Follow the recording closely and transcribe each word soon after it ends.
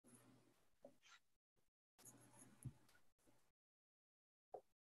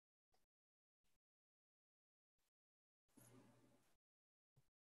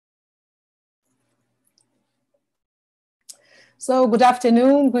So good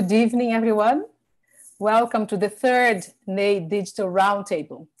afternoon, good evening, everyone. Welcome to the third NEI Digital Round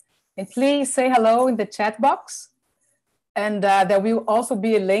Table. And please say hello in the chat box. And there will also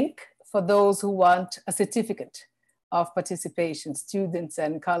be a link for those who want a certificate of participation, students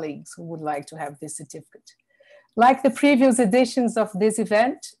and colleagues who would like to have this certificate. Like the previous editions of this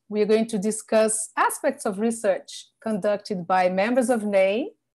event, we are going to discuss aspects of research conducted by members of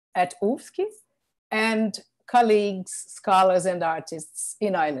NEI at UFSC and colleagues, scholars, and artists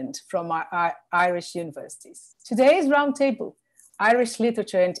in Ireland from our Irish universities. Today's roundtable, Irish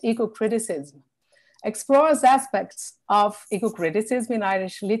Literature and Ecocriticism, explores aspects of ecocriticism in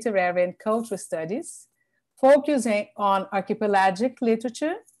Irish literary and cultural studies, focusing on archipelagic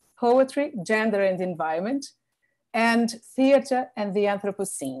literature, poetry, gender and environment, and theater and the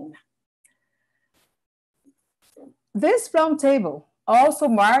Anthropocene. This roundtable also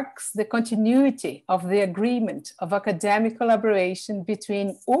marks the continuity of the agreement of academic collaboration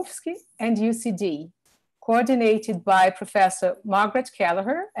between UFSC and UCD, coordinated by Professor Margaret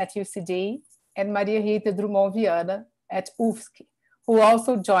Kelleher at UCD and Maria Rita Drummond Viana at UFSC, who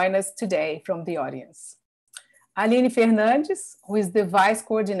also join us today from the audience. Aline Fernandes, who is the Vice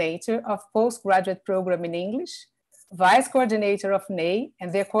Coordinator of Postgraduate Program in English, Vice Coordinator of NEI,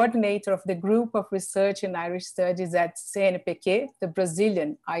 and the Coordinator of the Group of Research in Irish Studies at CNPq, the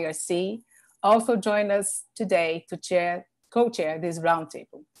Brazilian IRC, also join us today to co-chair this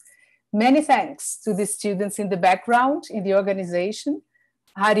roundtable. Many thanks to the students in the background in the organization,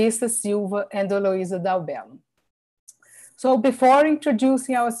 Harissa Silva and Heloísa Dalbello. So before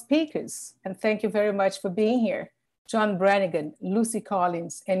introducing our speakers, and thank you very much for being here, John Brannigan, Lucy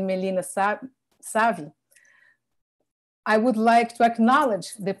Collins, and Melina Savi, I would like to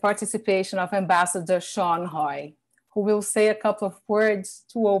acknowledge the participation of Ambassador Sean Hoy, who will say a couple of words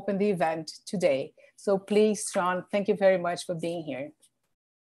to open the event today. So please, Sean, thank you very much for being here.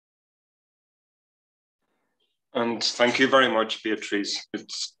 And thank you very much, Beatrice.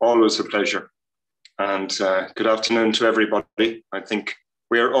 It's always a pleasure. And good afternoon to everybody. I think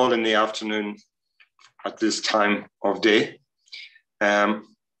we are all in the afternoon at this time of day.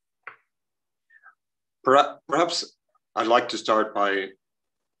 Perhaps I'd like to start by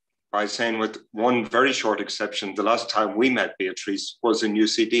saying, with one very short exception, the last time we met, Beatrice, was in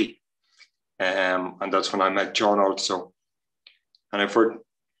UCD. And that's when I met John also. And if we're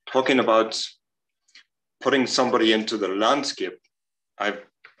talking about putting somebody into the landscape,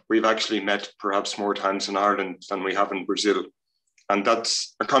 we've actually met perhaps more times in Ireland than we have in Brazil. And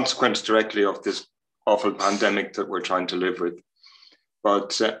that's a consequence directly of this awful pandemic that we're trying to live with.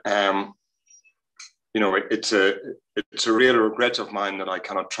 But you know, it's a real regret of mine that I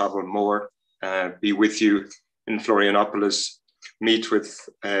cannot travel more, be with you in Florianopolis, meet with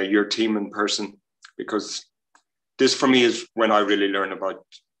your team in person, because this for me is when I really learn about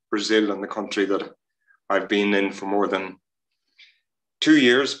Brazil and the country that I've been in for more than 2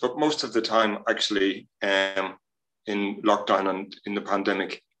 years, but most of the time actually in lockdown and in the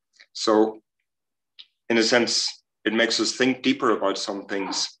pandemic. So in a sense, it makes us think deeper about some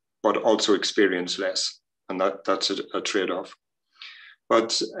things, but also experience less. And that's a trade-off.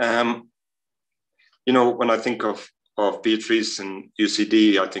 But, you know, when I think of Beatrice and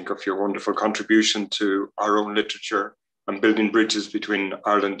UCD, I think of your wonderful contribution to our own literature and building bridges between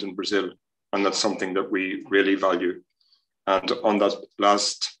Ireland and Brazil. And that's something that we really value. And on that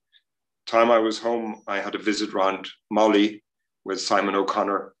last time I was home, I had a visit around Molly with Simon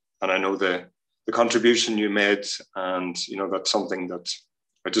O'Connor. And I know the contribution you made, and, you know, that's something that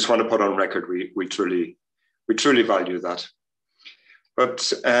I just want to put on record. We truly value that.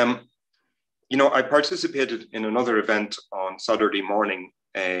 But, you know, I participated in another event on Saturday morning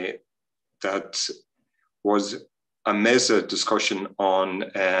that was a mesa discussion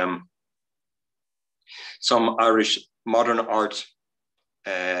on some Irish modern art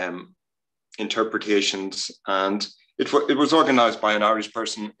interpretations. And it was organized by an Irish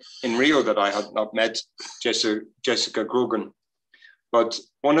person in Rio that I had not met, Jessica Grogan. But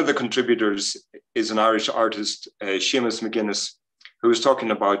one of the contributors is an Irish artist, Seamus McGuinness, who was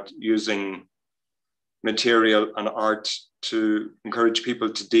talking about using material and art to encourage people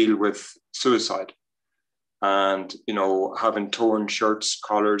to deal with suicide. And, you know, having torn shirts,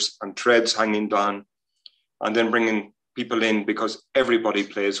 collars, and threads hanging down, and then bringing people in because everybody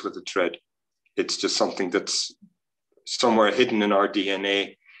plays with a thread. It's just something that's somewhere hidden in our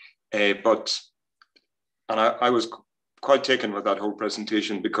DNA. And I was quite taken with that whole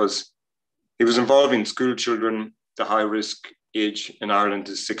presentation because he was involving school children. The high risk age in Ireland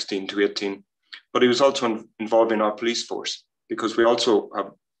is 16 to 18, but he was also involving our police force, because we also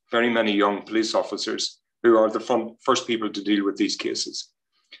have very many young police officers who are the first people to deal with these cases.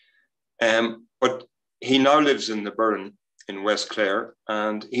 But he now lives in the Burren in West Clare,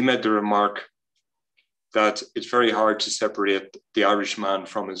 and he made the remark that it's very hard to separate the Irish man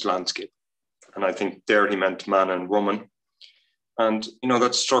from his landscape. And I think there he meant man and woman. And, you know,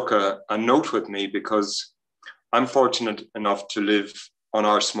 that struck a note with me, because I'm fortunate enough to live on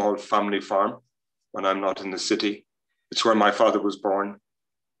our small family farm when I'm not in the city. It's where my father was born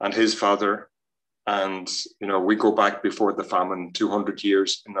and his father. And, you know, we go back before the famine 200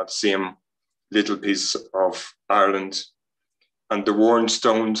 years in that same little piece of Ireland. And the worn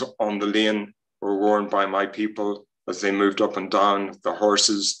stones on the lane were worn by my people as they moved up and down, the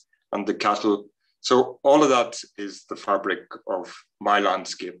horses and the cattle. So all of that is the fabric of my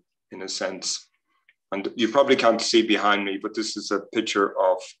landscape, in a sense. And you probably can't see behind me, but this is a picture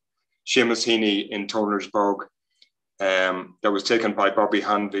of Seamus Heaney in Toner's Bog that was taken by Bobby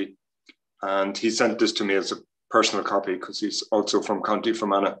Hanvey. And he sent this to me as a personal copy because he's also from County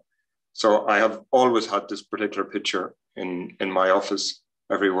Fermanagh. So I have always had this particular picture in my office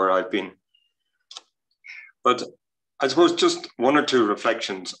everywhere I've been. But I suppose just one or two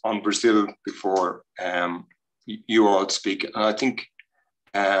reflections on Brazil before you all speak. And I think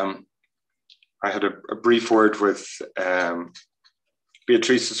I had a brief word with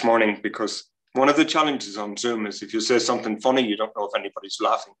Beatrice this morning, because one of the challenges on Zoom is if you say something funny, you don't know if anybody's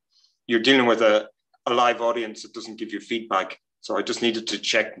laughing. You're dealing with a live audience that doesn't give you feedback. So I just needed to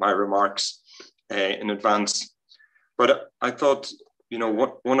check my remarks in advance. But I thought, you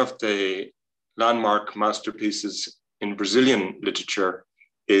know, one of the landmark masterpieces in Brazilian literature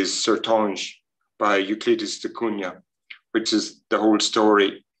is Sertões by Euclides de Cunha, which is the whole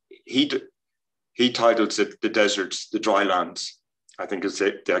story. He titles it The Deserts, the Dry Lands, I think is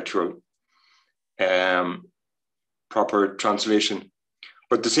the actual proper translation.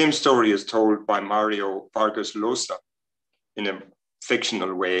 But the same story is told by Mario Vargas Llosa in a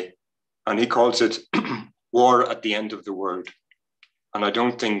fictional way, and he calls it War at the End of the World. And I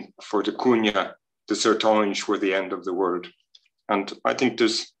don't think for de Cunha, the Sertões were the end of the world. And I think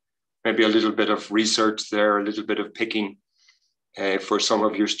there's maybe a little bit of research there, a little bit of picking for some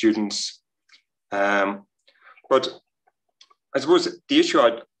of your students. But I suppose the issue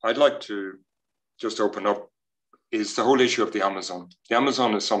I'd like to just open up is the whole issue of the Amazon. The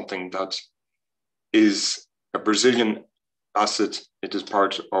Amazon is something that is a Brazilian asset. It is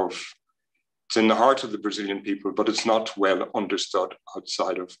it's in the heart of the Brazilian people, but it's not well understood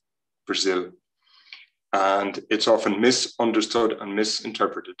outside of Brazil. And it's often misunderstood and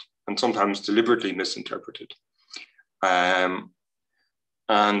misinterpreted, and sometimes deliberately misinterpreted. And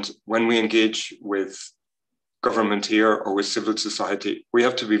when we engage with government here or with civil society, we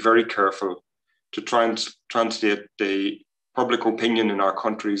have to be very careful to try and translate the public opinion in our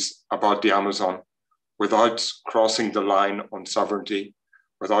countries about the Amazon without crossing the line on sovereignty,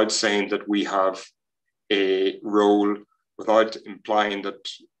 without saying that we have a role, without implying that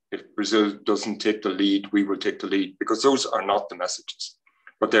if Brazil doesn't take the lead, we will take the lead, because those are not the messages,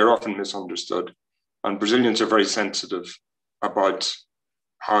 but they're often misunderstood. And Brazilians are very sensitive about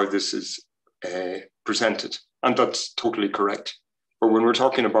how this is presented, and that's totally correct. But when we're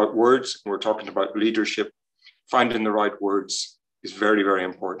talking about words, we're talking about leadership, finding the right words is very, very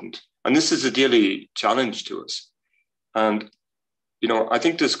important. And this is a daily challenge to us. And, you know, I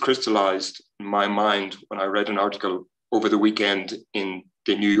think this crystallized in my mind when I read an article over the weekend in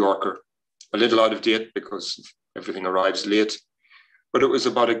the New Yorker, a little out of date because everything arrives late, but it was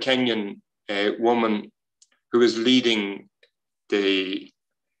about a Kenyan woman who is leading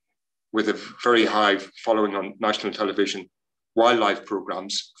with a very high following on national television, wildlife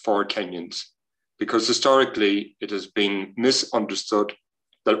programs for Kenyans, because historically it has been misunderstood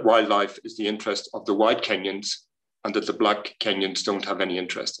that wildlife is the interest of the white Kenyans and that the black Kenyans don't have any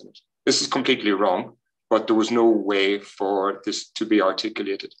interest in it. This is completely wrong, but there was no way for this to be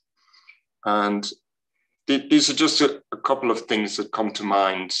articulated. And these are just a couple of things that come to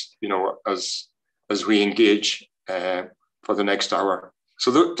mind, you know, as we engage for the next hour.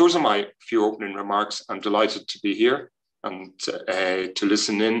 So those are my few opening remarks. I'm delighted to be here and to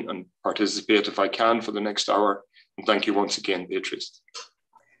listen in and participate if I can for the next hour. And thank you once again, Beatrice.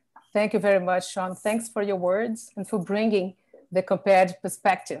 Thank you very much, Sean. Thanks for your words and for bringing the compared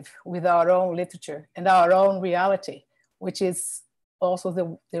perspective with our own literature and our own reality, which is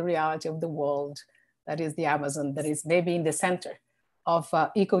also the reality of the world, that is the Amazon, that is maybe in the center of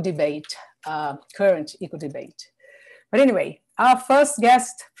eco-debate, current eco-debate. But anyway, our first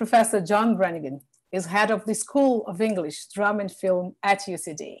guest, Professor John Brannigan, is head of the School of English, Drama and Film at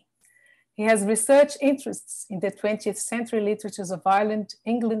UCD. He has research interests in the 20th century literatures of Ireland,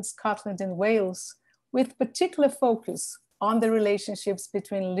 England, Scotland, and Wales, with particular focus on the relationships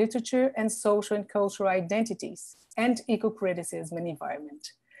between literature and social and cultural identities and eco-criticism and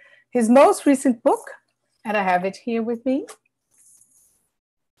environment. His most recent book, and I have it here with me,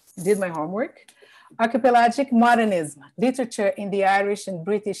 did my homework, Archipelagic Modernism, Literature in the Irish and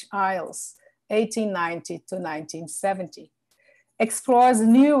British Isles, 1890 to 1970, explores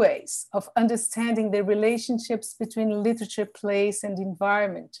new ways of understanding the relationships between literature, place, and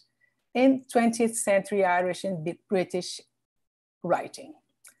environment in 20th century Irish and British writing.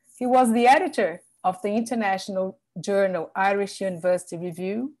 He was the editor of the international journal Irish University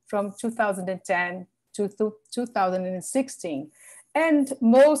Review from 2010 to 2016. And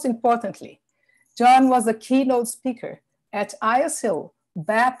most importantly, John was a keynote speaker at ISIL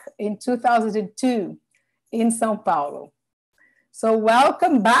back in 2002 in São Paulo. So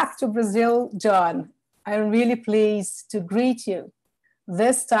welcome back to Brazil, John. I'm really pleased to greet you,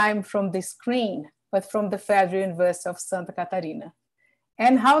 this time from the screen, but from the Federal University of Santa Catarina.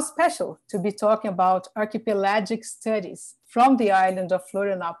 And how special to be talking about archipelagic studies from the island of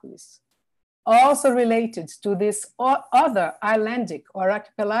Florianopolis, also related to this other islandic or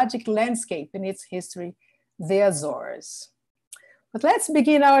archipelagic landscape in its history, the Azores. But let's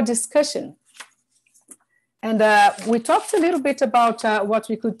begin our discussion. And we talked a little bit about what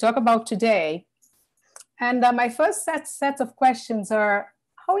we could talk about today. And my first set of questions are,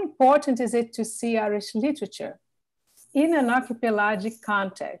 how important is it to see Irish literature in an archipelagic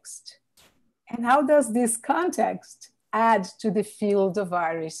context? And how does this context add to the field of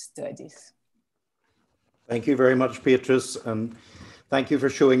Irish studies? Thank you very much, Beatrice, and thank you for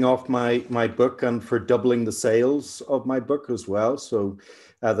showing off my book and for doubling the sales of my book as well. So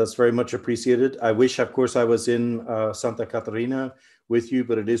that's very much appreciated. I wish, of course, I was in Santa Catarina with you,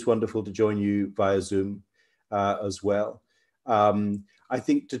 but it is wonderful to join you via Zoom as well. I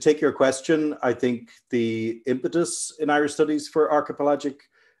think, to take your question, I think the impetus in Irish studies for archipelagic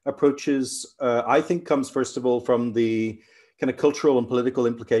approaches, I think, comes first of all from the kind of cultural and political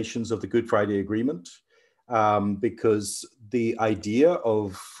implications of the Good Friday Agreement. Because the idea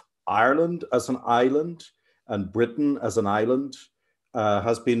of Ireland as an island and Britain as an island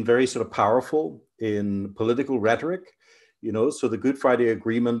has been very sort of powerful in political rhetoric, you know. So the Good Friday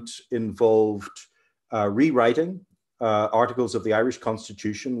Agreement involved rewriting articles of the Irish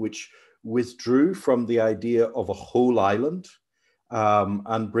Constitution, which withdrew from the idea of a whole island.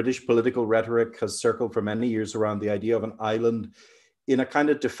 And British political rhetoric has circled for many years around the idea of an island in a kind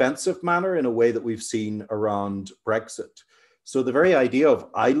of defensive manner, in a way that we've seen around Brexit. So the very idea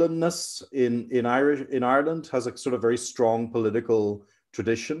of islandness in Ireland has a sort of very strong political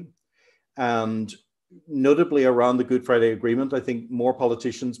tradition. And notably around the Good Friday Agreement, I think more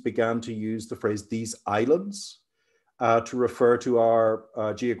politicians began to use the phrase "these islands" to refer to our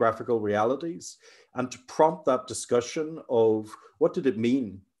geographical realities and to prompt that discussion of what did it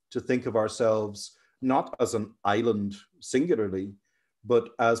mean to think of ourselves not as an island singularly, but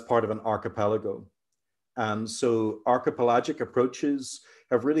as part of an archipelago. And so archipelagic approaches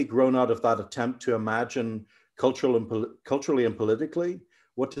have really grown out of that attempt to imagine culturally and politically,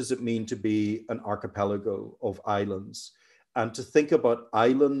 what does it mean to be an archipelago of islands? And to think about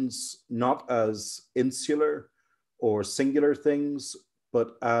islands not as insular or singular things,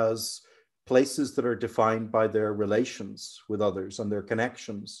 but as places that are defined by their relations with others and their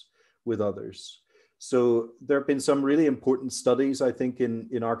connections with others. So there have been some really important studies, I think,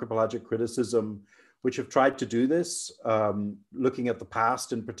 in archipelagic criticism, which have tried to do this, looking at the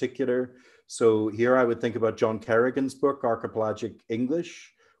past in particular. So here I would think about John Kerrigan's book, Archipelagic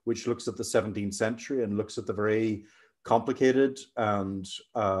English, which looks at the 17th century and looks at the very complicated and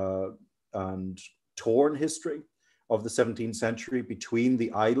torn history of the 17th century between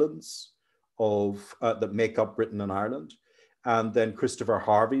the islands of that make up Britain and Ireland. And then Christopher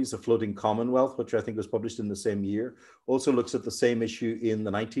Harvey's A Floating Commonwealth, which I think was published in the same year, also looks at the same issue in the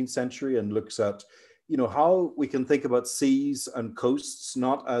 19th century and looks at, you know, how we can think about seas and coasts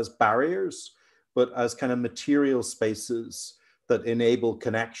not as barriers, but as kind of material spaces that enable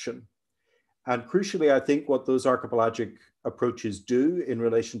connection. And crucially, I think what those archipelagic approaches do in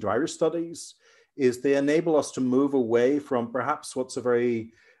relation to Irish studies is they enable us to move away from perhaps what's a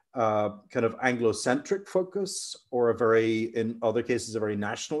very kind of Anglo-centric focus, or a very, in other cases, a very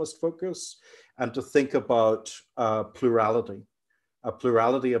nationalist focus, and to think about plurality, a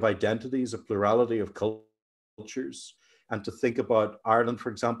plurality of identities, a plurality of cultures, and to think about Ireland, for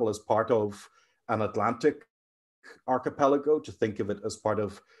example, as part of an Atlantic archipelago, to think of it as part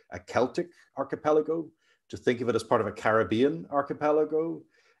of a Celtic archipelago, to think of it as part of a Caribbean archipelago.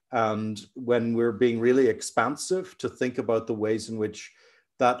 And when we're being really expansive, to think about the ways in which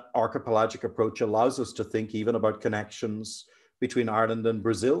that archipelagic approach allows us to think even about connections between Ireland and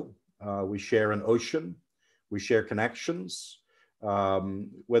Brazil. We share an ocean, we share connections.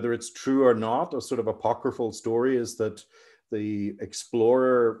 Whether it's true or not, a sort of apocryphal story is that the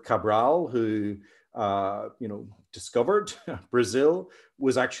explorer Cabral, who discovered Brazil,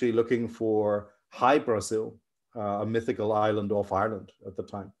 was actually looking for High Brazil, a mythical island off Ireland at the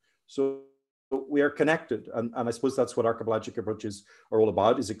time. So we are connected, and I suppose that's what archipelagic approaches are all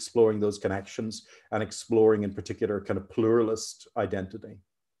about, is exploring those connections and exploring in particular kind of pluralist identity.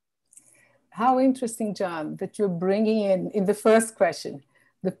 How interesting, John, that you're bringing in the first question,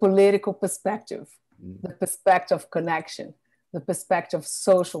 the political perspective, the perspective of connection, the perspective of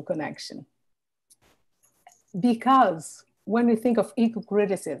social connection. Because when we think of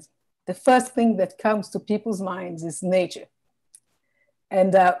eco-criticism, the first thing that comes to people's minds is nature.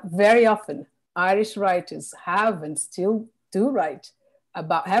 And very often, Irish writers have and still do write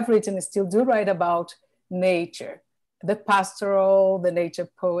about, have written and still do write about nature, the pastoral, the nature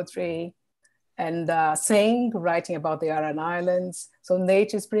poetry, and writing about the Aran Islands. So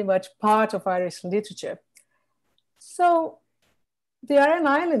nature is pretty much part of Irish literature. So the Aran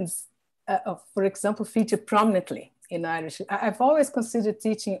Islands, for example, feature prominently in Irish. I've always considered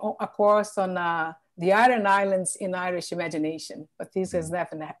teaching a course on the Aran Islands in Irish imagination, but this has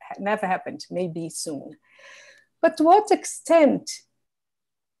never happened, maybe soon. But to what extent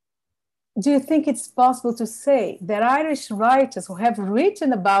do you think it's possible to say that Irish writers who have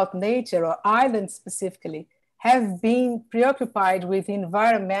written about nature or islands specifically have been preoccupied with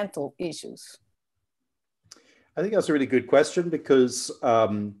environmental issues? I think that's a really good question, because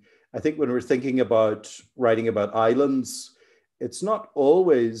I think when we're thinking about writing about islands, it's not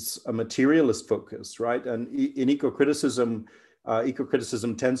always a materialist focus, right? And in eco-criticism,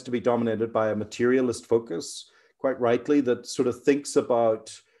 eco-criticism tends to be dominated by a materialist focus, quite rightly, that sort of thinks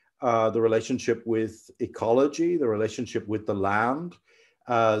about the relationship with ecology, the relationship with the land,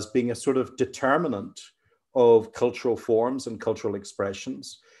 as being a sort of determinant of cultural forms and cultural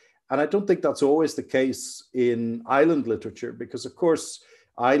expressions. And I don't think that's always the case in island literature, because of course,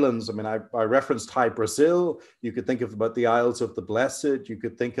 islands, I mean, I referenced High Brazil. You could think about the Isles of the Blessed. You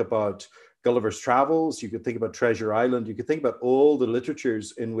could think about Gulliver's Travels. You could think about Treasure Island. You could think about all the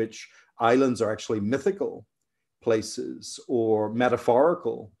literatures in which islands are actually mythical places or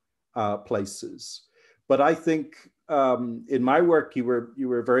metaphorical places. But I think in my work, you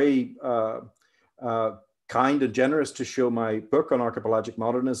were very kind and generous to show my book on archipelagic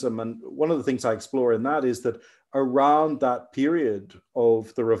modernism. And one of the things I explore in that is that around that period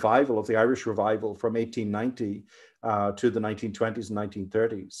of the revival, of the Irish revival from 1890 to the 1920s and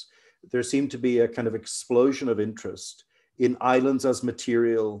 1930s, there seemed to be a kind of explosion of interest in islands as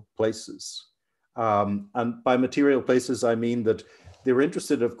material places. And by material places, I mean that they were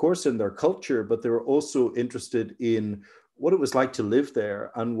interested, of course, in their culture, but they were also interested in what it was like to live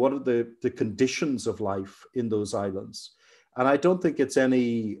there and what are the conditions of life in those islands. And I don't think it's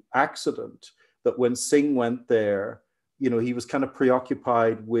any accident that when Synge went there, he was kind of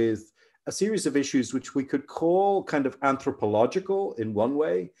preoccupied with a series of issues which we could call kind of anthropological in one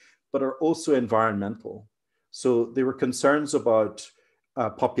way, but are also environmental. So there were concerns about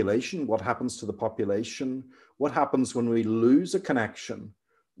population, what happens to the population, what happens when we lose a connection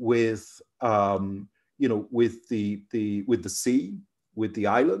with, with the sea, with the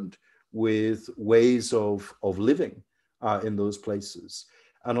island, with ways of living in those places.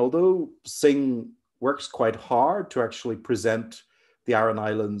 And although Synge works quite hard to actually present the Aran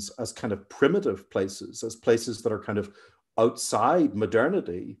Islands as kind of primitive places, as places that are kind of outside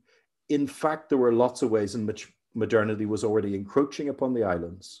modernity, in fact, there were lots of ways in which modernity was already encroaching upon the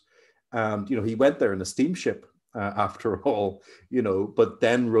islands. And, he went there in a steamship after all, but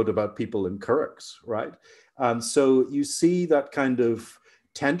then wrote about people in curraghs, right? And so you see that kind of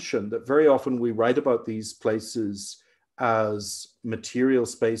tension that very often we write about these places as material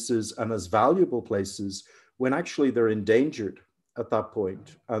spaces and as valuable places when actually they're endangered at that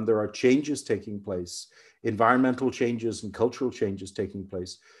point, and there are changes taking place, environmental changes and cultural changes taking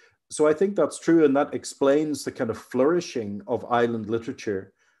place. So I think that's true, and that explains the kind of flourishing of island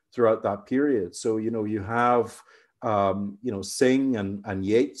literature throughout that period. So, you have, Synge and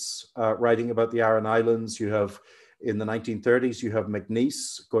Yeats writing about the Aran Islands. You have, in the 1930s, you have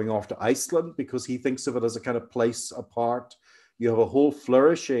MacNeice going off to Iceland because he thinks of it as a kind of place apart. You have a whole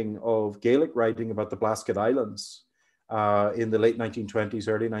flourishing of Gaelic writing about the Blasket Islands in the late 1920s,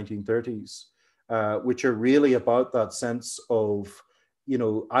 early 1930s, which are really about that sense of,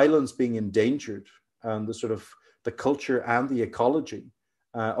 islands being endangered and the sort of the culture and the ecology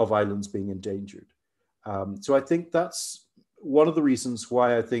of islands being endangered. So I think that's one of the reasons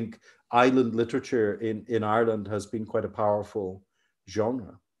why I think island literature in Ireland has been quite a powerful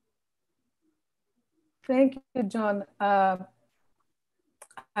genre. Thank you, John. I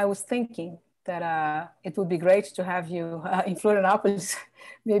was thinking that it would be great to have you in Florianopolis,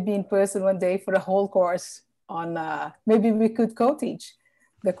 maybe in person one day for a whole course on, maybe we could co-teach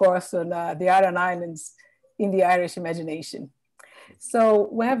the course on the Aran Islands in the Irish imagination. So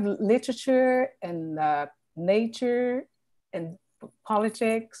we have literature and nature and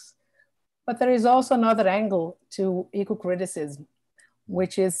politics, but there is also another angle to ecocriticism,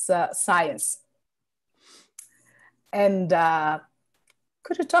 which is science. And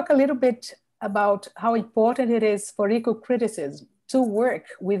could you talk a little bit about how important it is for ecocriticism to work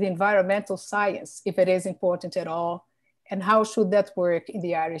with environmental science, if it is important at all, and how should that work in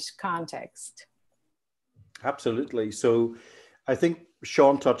the Irish context? Absolutely. So I think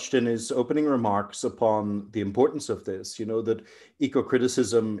Sean touched in his opening remarks upon the importance of this, that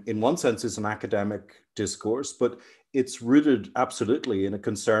ecocriticism in one sense is an academic discourse, but it's rooted absolutely in a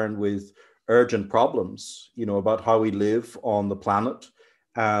concern with urgent problems, about how we live on the planet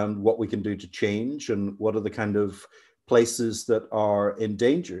and what we can do to change and what are the kind of places that are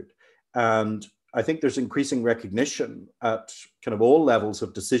endangered. And I think there's increasing recognition at kind of all levels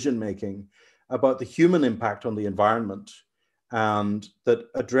of decision making about the human impact on the environment, and that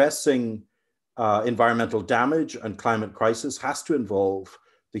addressing environmental damage and climate crisis has to involve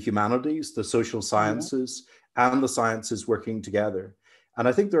the humanities, the social sciences, and the sciences working together. And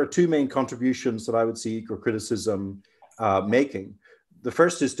I think there are two main contributions that I would see ecocriticism making. The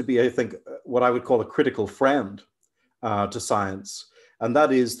first is to be, I think, what I would call a critical friend to science. And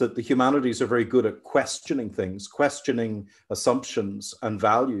that is that the humanities are very good at questioning things, questioning assumptions and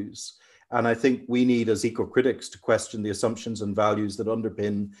values. And I think we need, as eco-critics, to question the assumptions and values that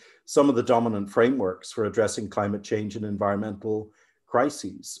underpin some of the dominant frameworks for addressing climate change and environmental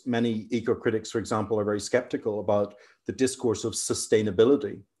crises. Many eco-critics, for example, are very skeptical about the discourse of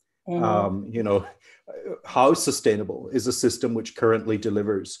sustainability. How sustainable is a system which currently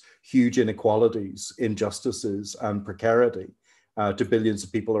delivers huge inequalities, injustices, and precarity to billions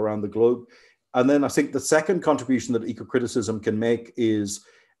of people around the globe? And then I think the second contribution that eco-criticism can make is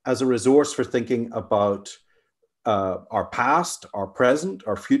as a resource for thinking about our past, our present,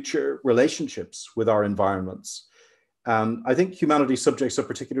 our future relationships with our environments. I think humanities subjects are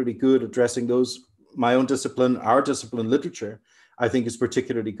particularly good addressing those. My own discipline, our discipline, literature, I think is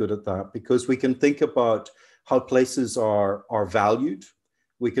particularly good at that, because we can think about how places are valued.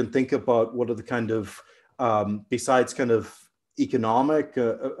 We can think about what are the kind of, besides kind of economic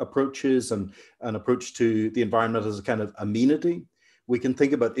approaches and an approach to the environment as a kind of amenity, we can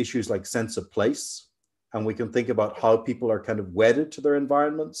think about issues like sense of place, and we can think about how people are kind of wedded to their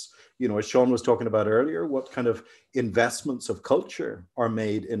environments. As Sean was talking about earlier, what kind of investments of culture are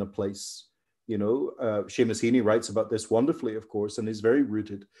made in a place. Seamus Heaney writes about this wonderfully, of course, and is very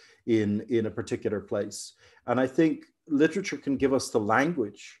rooted in a particular place. And I think literature can give us the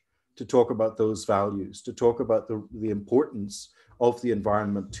language to talk about those values, to talk about the importance of the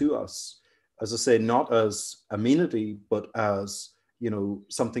environment to us, as I say, not as amenity, but as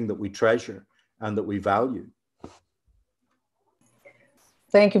something that we treasure and that we value.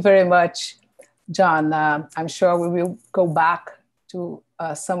 Thank you very much, John. I'm sure we will go back to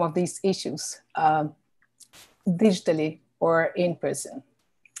some of these issues digitally or in person.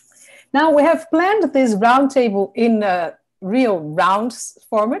 Now we have planned this roundtable in a real round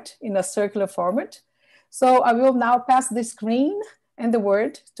format, in a circular format. So I will now pass the screen and the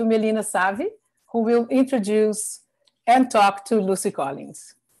word to Melina Savi, who will introduce and talk to Lucy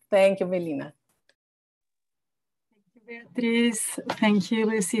Collins. Thank you, Melina. Thank you, Beatriz. Thank you,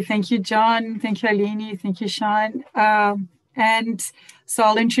 Lucy. Thank you, John. Thank you, Aline. Thank you, Sean. And so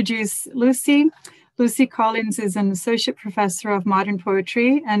I'll introduce Lucy. Lucy Collins is an associate professor of modern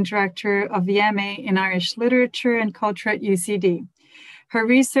poetry and director of the MA in Irish Literature and Culture at UCD. Her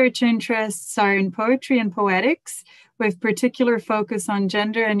research interests are in poetry and poetics, with particular focus on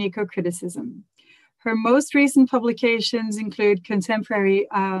gender and eco-criticism. Her most recent publications include Contemporary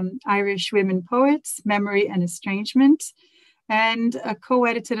Irish Women Poets, Memory and Estrangement, and a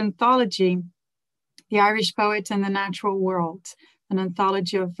co-edited anthology, The Irish Poet and the Natural World, an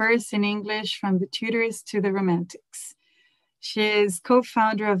anthology of verse in English from the Tudors to the Romantics. She is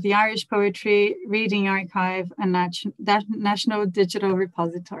co-founder of the Irish Poetry Reading Archive and National Digital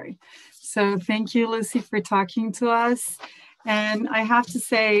Repository. So thank you, Lucy, for talking to us. And I have to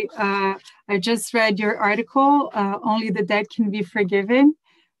say, I just read your article, Only the Dead Can Be Forgiven,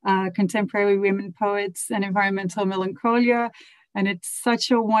 Contemporary Women Poets and Environmental Melancholia. And it's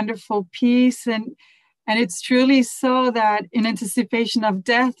such a wonderful piece. And And it's truly so that in anticipation of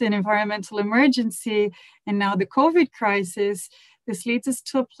death and environmental emergency, and now the COVID crisis, this leads us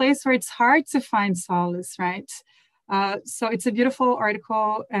to a place where it's hard to find solace, right? So it's a beautiful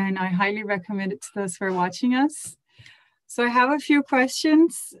article, and I highly recommend it to those who are watching us. So I have a few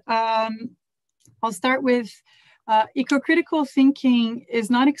questions. I'll start with ecocritical thinking is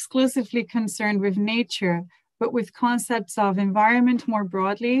not exclusively concerned with nature, but with concepts of environment more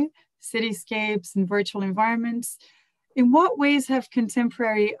broadly, cityscapes and virtual environments. In what ways have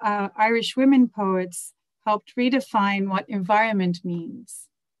contemporary Irish women poets helped redefine what environment means?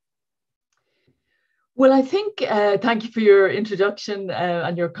 Well, I think, thank you for your introduction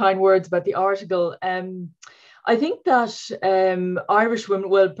and your kind words about the article. I think that Irish women,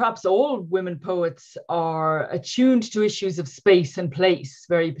 well, perhaps all women poets are attuned to issues of space and place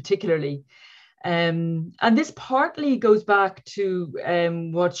very particularly. And this partly goes back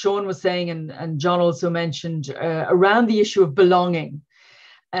to what Sean was saying and John also mentioned around the issue of belonging.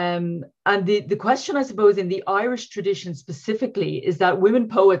 And the question, I suppose, in the Irish tradition specifically is that women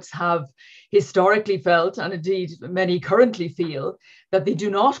poets have historically felt, and indeed many currently feel, that they do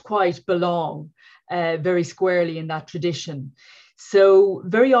not quite belong very squarely in that tradition. So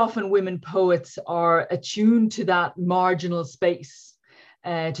very often women poets are attuned to that marginal space,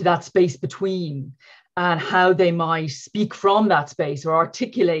 to that space between, and how they might speak from that space or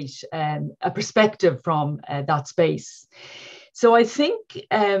articulate a perspective from that space. So I think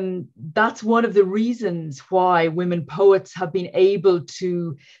that's one of the reasons why women poets have been able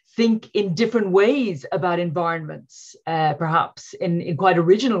to think in different ways about environments, perhaps in quite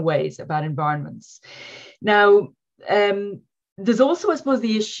original ways about environments. Now, there's also, I suppose,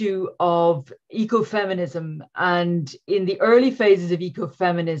 the issue of ecofeminism, and in the early phases of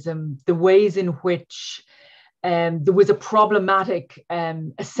ecofeminism, the ways in which there was a problematic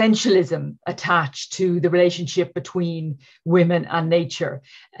essentialism attached to the relationship between women and nature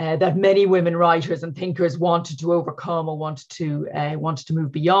that many women writers and thinkers wanted to overcome or wanted to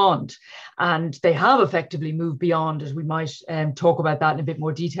move beyond. And they have effectively moved beyond, as we might talk about that in a bit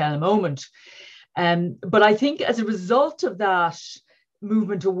more detail in a moment. But I think as a result of that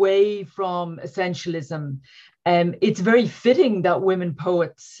movement away from essentialism, it's very fitting that women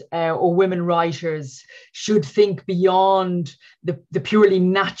poets or women writers should think beyond the purely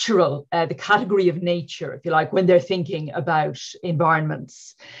natural, the category of nature, if you like, when they're thinking about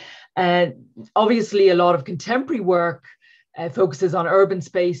environments. Obviously, a lot of contemporary work focuses on urban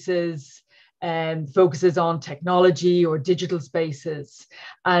spaces, focuses on technology or digital spaces.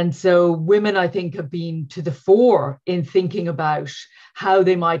 And so women, I think, have been to the fore in thinking about how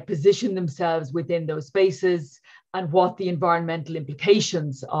they might position themselves within those spaces and what the environmental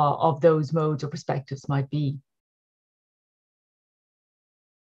implications of those modes or perspectives might be.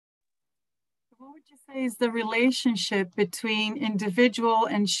 What would you say is the relationship between individual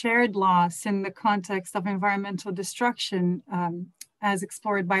and shared loss in the context of environmental destruction as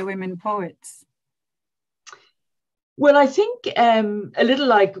explored by women poets? Well, I think a little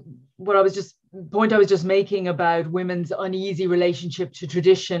like what I was just making about women's uneasy relationship to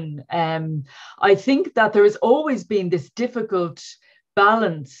tradition. I think that there has always been this difficult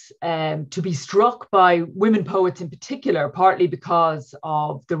balance to be struck by women poets in particular, partly because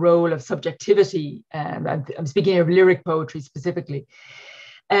of the role of subjectivity. I'm speaking of lyric poetry specifically.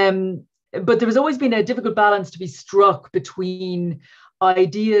 But there has always been a difficult balance to be struck between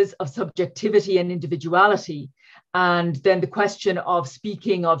ideas of subjectivity and individuality, and then the question of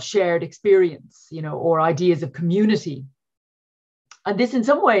speaking of shared experience, or ideas of community. And this in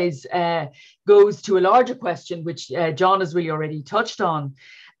some ways goes to a larger question, which John has really already touched on,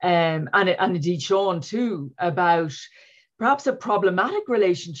 and indeed Sean too, about perhaps a problematic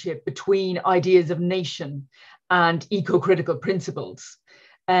relationship between ideas of nation and eco-critical principles.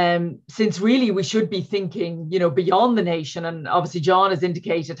 Since really we should be thinking, beyond the nation. And obviously John has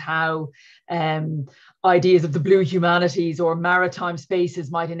indicated how ideas of the blue humanities or maritime spaces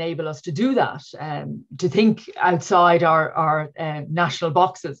might enable us to do that, to think outside our national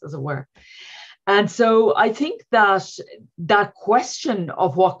boxes, as it were. And so I think that question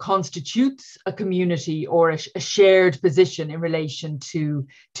of what constitutes a community or a shared position in relation to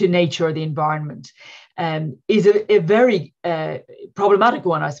nature or the environment is a very problematic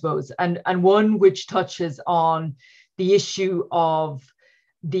one, I suppose, and one which touches on the issue of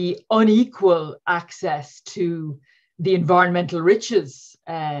the unequal access to the environmental riches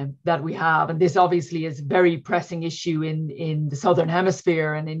that we have. And this obviously is a very pressing issue in the Southern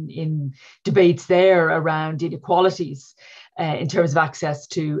Hemisphere and in debates there around inequalities in terms of access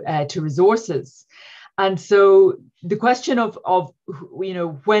to resources. And so the question of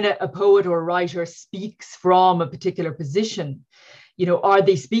when a poet or a writer speaks from a particular position, are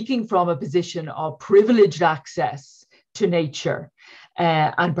they speaking from a position of privileged access to nature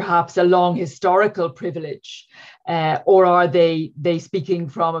and perhaps a long historical privilege, or are they speaking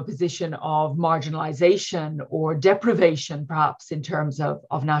from a position of marginalization or deprivation, perhaps in terms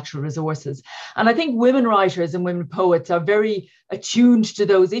of natural resources? And I think women writers and women poets are very attuned to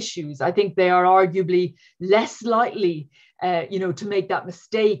those issues. I think they are arguably less likely to make that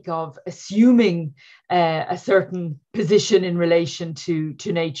mistake of assuming a certain position in relation to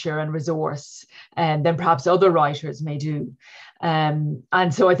nature and resource than perhaps other writers may do. And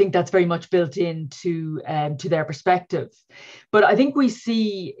so I think that's very much built into to their perspective. But I think we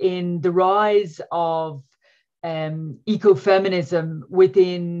see in the rise of ecofeminism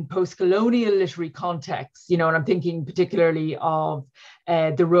within post-colonial literary contexts, and I'm thinking particularly of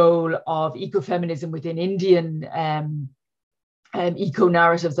the role of ecofeminism within Indian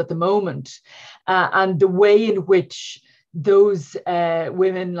eco-narratives at the moment, and the way in which those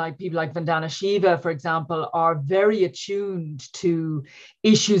women, like people like Vandana Shiva, for example, are very attuned to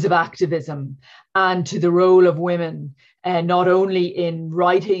issues of activism and to the role of women, not only in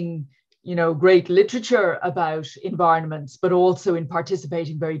writing great literature about environments, but also in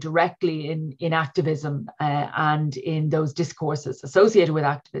participating very directly in activism and in those discourses associated with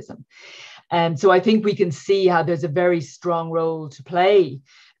activism. And so I think we can see how there's a very strong role to play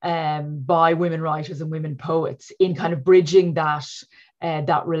by women writers and women poets in kind of bridging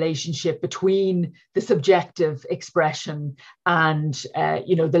that relationship between the subjective expression and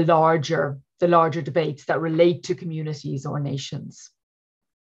the larger debates that relate to communities or nations.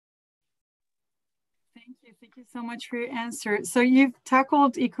 Thank you so much for your answer. So you've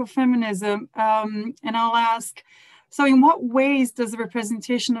tackled ecofeminism, and I'll ask, so in what ways does the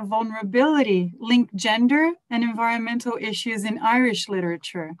representation of vulnerability link gender and environmental issues in Irish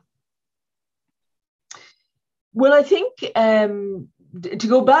literature? Well, I think to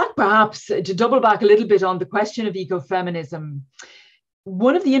go back, perhaps to double back a little bit on the question of ecofeminism,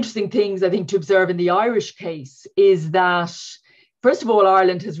 one of the interesting things I think to observe in the Irish case is that, first of all,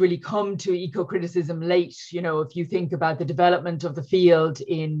 Ireland has really come to eco-criticism late. If you think about the development of the field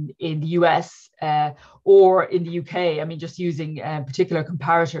in the US or in the UK, I mean, just using particular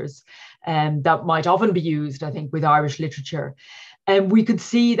comparators that might often be used, I think, with Irish literature. And we could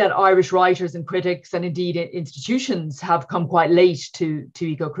see that Irish writers and critics and indeed institutions have come quite late to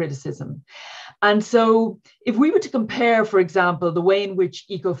eco-criticism. And so if we were to compare, for example, the way in which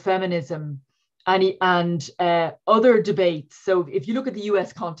ecofeminism and other debates. So if you look at the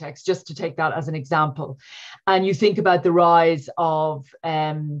US context, just to take that as an example, and you think about the rise of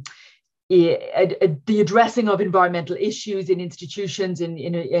the addressing of environmental issues in institutions in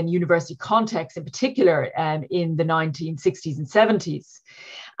university contexts, in particular in the 1960s and 70s,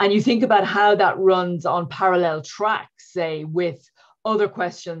 and you think about how that runs on parallel tracks, say, with other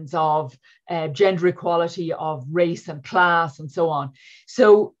questions of gender equality, of race and class, and so on.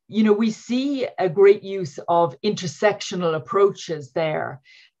 So, we see a great use of intersectional approaches there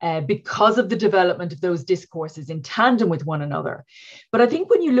because of the development of those discourses in tandem with one another. But I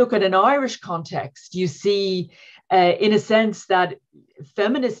think when you look at an Irish context, you see, in a sense, that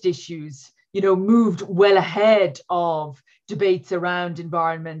feminist issues, moved well ahead of debates around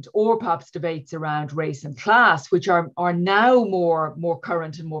environment or perhaps debates around race and class, which are now more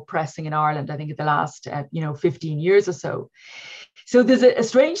current and more pressing in Ireland, I think, in the last 15 years or so. So there's a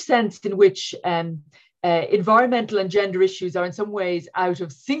strange sense in which environmental and gender issues are in some ways out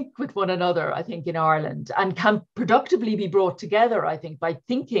of sync with one another, I think, in Ireland, and can productively be brought together, I think, by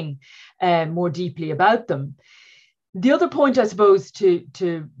thinking more deeply about them. The other point, I suppose,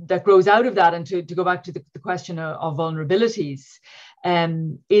 that grows out of that, and to go back to the question of vulnerabilities,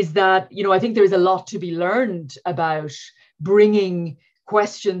 is that, I think there is a lot to be learned about bringing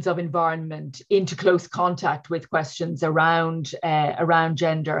questions of environment into close contact with questions around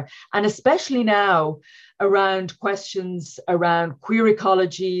gender, and especially now around questions around queer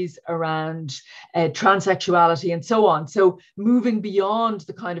ecologies, around transsexuality, and so on. So moving beyond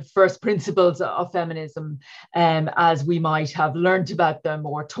the kind of first principles of feminism as we might have learned about them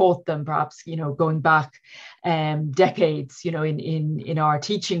or taught them, perhaps, going back decades, in our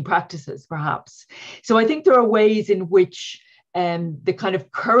teaching practices, perhaps. So I think there are ways in which the kind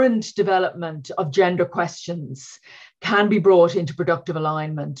of current development of gender questions can be brought into productive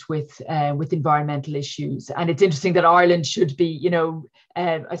alignment with environmental issues. And it's interesting that Ireland should be,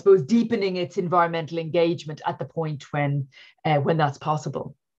 I suppose, deepening its environmental engagement at the point when that's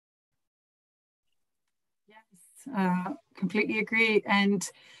possible. Yes, completely agree. And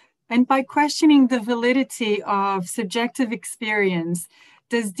And by questioning the validity of subjective experience,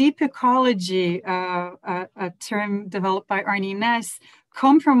 does deep ecology, a term developed by Arnie Ness,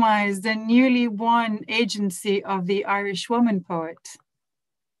 compromise the newly won agency of the Irish woman poet?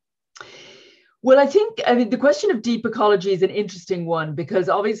 Well, I mean, the question of deep ecology is an interesting one because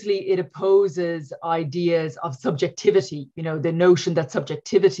obviously it opposes ideas of subjectivity. You know, the notion that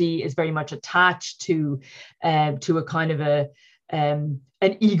subjectivity is very much attached to a kind of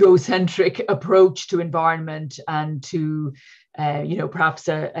an egocentric approach to environment and to perhaps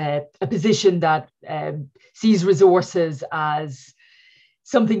a position that sees resources as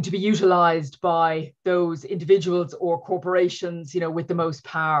something to be utilized by those individuals or corporations, with the most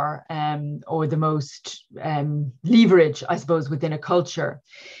power or the most leverage, I suppose, within a culture.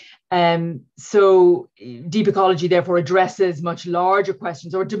 So deep ecology, therefore, addresses much larger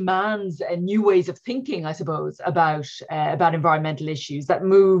questions or demands new ways of thinking, I suppose, about environmental issues that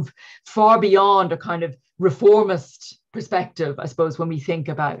move far beyond a kind of reformist perspective, I suppose, when we think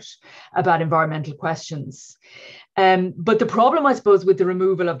about environmental questions. But the problem, I suppose, with the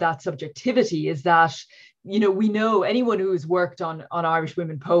removal of that subjectivity is that, we know anyone who has worked on Irish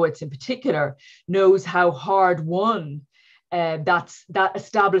women poets in particular knows how hard won that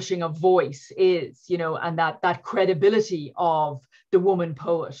establishing of voice is, and that credibility of the woman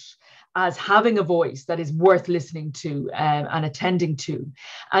poet as having a voice that is worth listening to and attending to.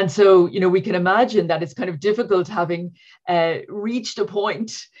 And so, we can imagine that it's kind of difficult having reached a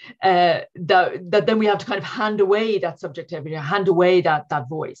point that then we have to kind of hand away that subjectivity, hand away that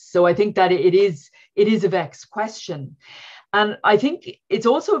voice. So I think that it is a vexed question. And I think it's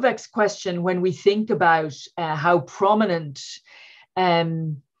also a vexed question when we think about how prominent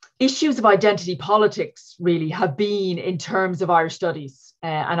issues of identity politics really have been in terms of Irish studies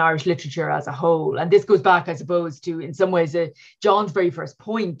and Irish literature as a whole. And this goes back, I suppose, to, in some ways, John's very first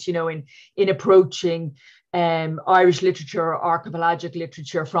point, in approaching Irish literature or archipelagic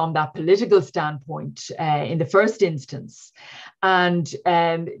literature from that political standpoint in the first instance. And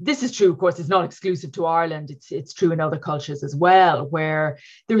this is true, of course, it's not exclusive to Ireland. It's true in other cultures as well, where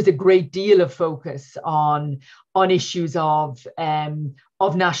there is a great deal of focus on issues of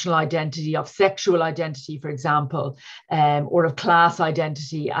national identity, of sexual identity, for example, or of class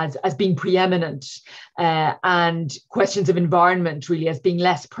identity as being preeminent, and questions of environment really as being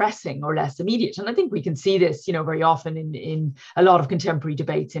less pressing or less immediate. And I think we can see this, very often in a lot of contemporary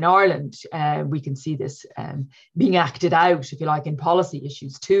debates in Ireland. We can see this being acted out, if you like, in policy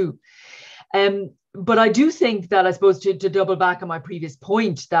issues too. But I do think that, I suppose, to double back on my previous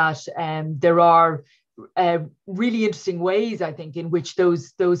point, that there are really interesting ways, I think, in which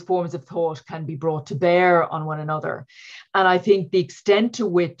those forms of thought can be brought to bear on one another. And I think the extent to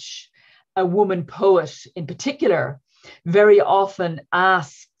which a woman poet in particular very often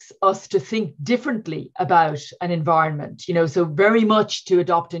asks us to think differently about an environment, so very much to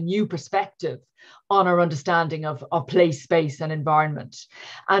adopt a new perspective on our understanding of place, space, and environment.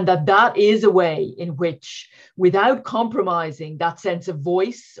 And that is a way in which, without compromising that sense of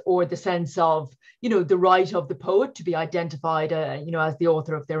voice or the sense of, the right of the poet to be identified, as the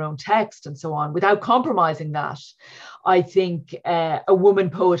author of their own text and so on, without compromising that, I think a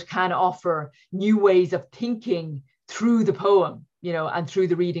woman poet can offer new ways of thinking through the poem, and through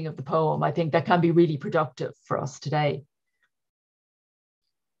the reading of the poem. I think that can be really productive for us today.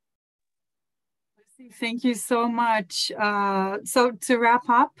 Thank you so much. So to wrap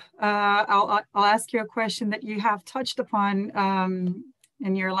up, I'll ask you a question that you have touched upon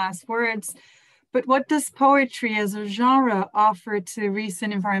in your last words. But what does poetry as a genre offer to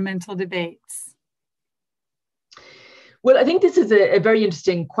recent environmental debates? Well, I think this is a very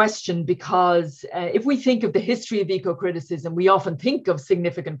interesting question because if we think of the history of eco-criticism, we often think of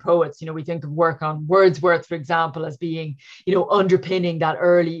significant poets. We think of work on Wordsworth, for example, as being, underpinning that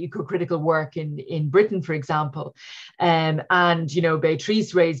early eco-critical work in Britain, for example. And,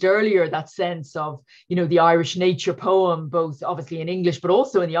 Beatrice raised earlier that sense of, the Irish nature poem, both obviously in English, but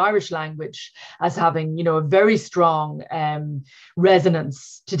also in the Irish language, as having, a very strong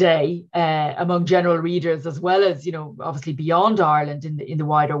resonance today among general readers, as well as, obviously beyond Ireland in the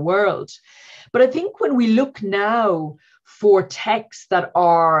wider world. But I think when we look now for texts that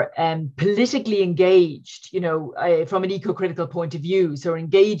are politically engaged, from an eco-critical point of view, so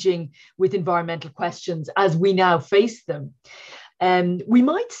engaging with environmental questions as we now face them, we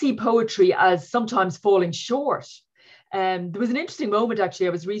might see poetry as sometimes falling short There was an interesting moment, actually.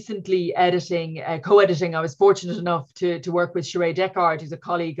 I was recently co-editing. I was fortunate enough to work with Sheree Deckard, who's a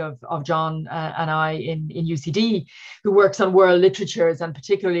colleague of John and I in UCD, who works on world literatures and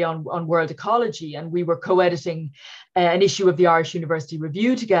particularly on world ecology. And we were co-editing an issue of the Irish University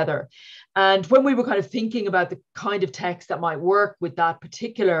Review together. And when we were kind of thinking about the kind of text that might work with that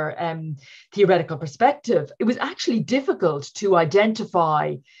particular theoretical perspective, it was actually difficult to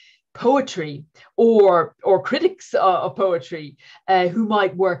identify poetry or critics of poetry who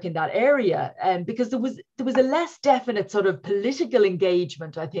might work in that area, because there was a less definite sort of political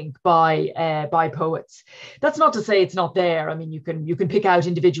engagement, I think, by poets. That's not to say it's not there. I mean, you can pick out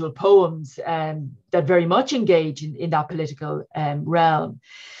individual poems that very much engage in that political realm.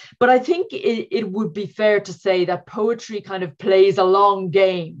 But I think it would be fair to say that poetry kind of plays a long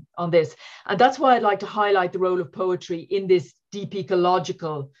game on this. And that's why I'd like to highlight the role of poetry in this deep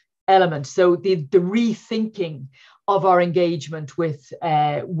ecological element. So the rethinking of our engagement with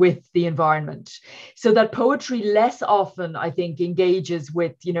the environment, so that poetry less often, I think, engages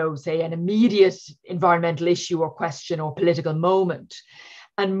with, say, an immediate environmental issue or question or political moment,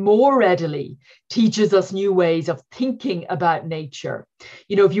 and more readily teaches us new ways of thinking about nature.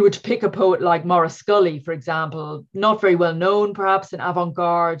 If you were to pick a poet like Maurice Scully, for example, not very well known, perhaps an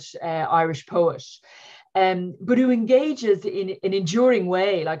avant-garde Irish poet, but who engages in an enduring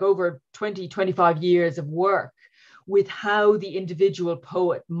way, like over 20, 25 years of work, with how the individual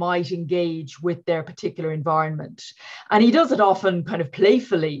poet might engage with their particular environment. And he does it often kind of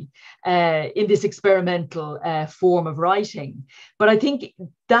playfully in this experimental form of writing. But I think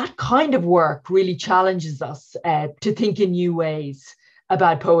that kind of work really challenges us to think in new ways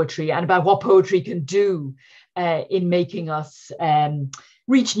about poetry and about what poetry can do in making us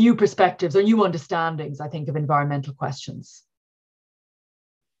reach new perspectives or new understandings, I think, of environmental questions.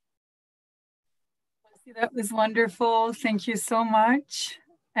 That was wonderful. Thank you so much.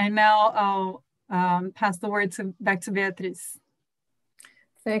 And now I'll pass the word back to Beatriz.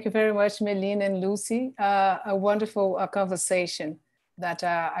 Thank you very much, Melina and Lucy. A wonderful conversation that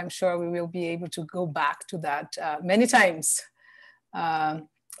I'm sure we will be able to go back to that many times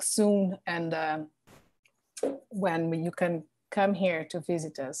soon, and when you can come here to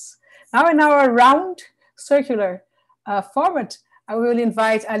visit us. Now in our round circular format, I will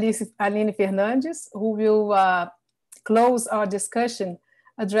invite Aline Fernandes, who will close our discussion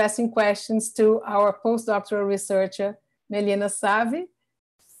addressing questions to our postdoctoral researcher, Melina Savi,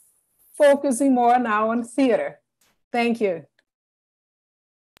 focusing more now on theater. Thank you.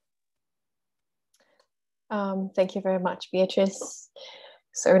 Thank you very much, Beatrice.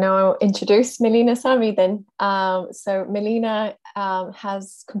 So now I'll introduce Melina Savi then. So Melina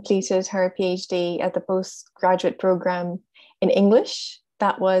has completed her PhD at the postgraduate program in English.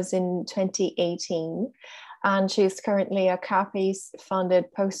 That was in 2018. And she's currently a CAPES-funded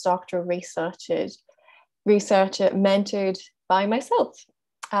postdoctoral researcher mentored by myself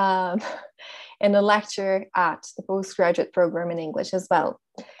in a lecture at the postgraduate program in English as well.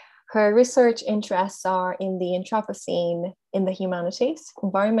 Her research interests are in the Anthropocene in the humanities,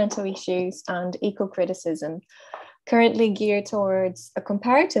 environmental issues, and eco-criticism, currently geared towards a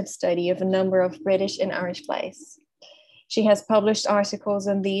comparative study of a number of British and Irish plays. She has published articles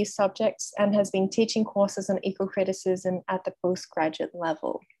on these subjects and has been teaching courses on eco-criticism at the postgraduate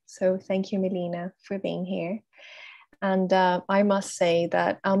level. So thank you, Melina, for being here. And I must say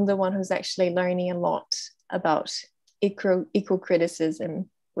that I'm the one who's actually learning a lot about eco-criticism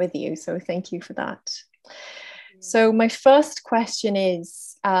with you. So thank you for that. So my first question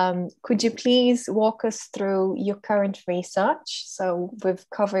is, could you please walk us through your current research? So we've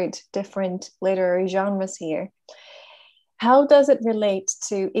covered different literary genres here. How does it relate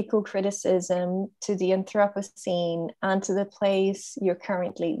to eco-criticism, to the Anthropocene, and to the plays you're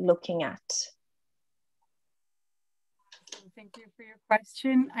currently looking at? Thank you for your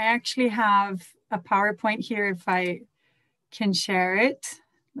question. I actually have a PowerPoint here if I can share it.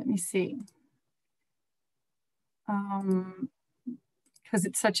 Let me see. Because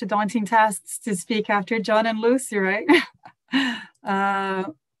it's such a daunting task to speak after John and Lucy, right?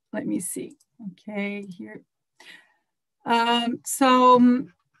 Let me see. Okay, here. So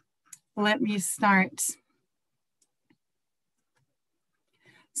let me start.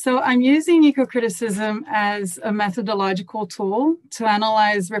 So I'm using eco-criticism as a methodological tool to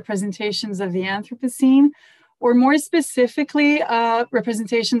analyze representations of the Anthropocene, or more specifically,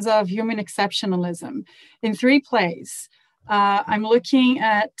 representations of human exceptionalism in 3 plays. I'm looking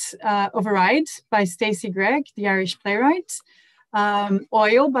at Override by Stacey Gregg, the Irish playwright,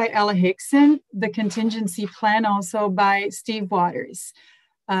 Oil by Ella Hickson, The Contingency Plan also by Steve Waters.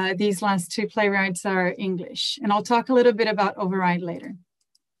 These last two playwrights are English, and I'll talk a little bit about Override later.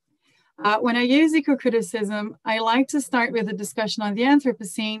 When I use eco-criticism, I like to start with a discussion on the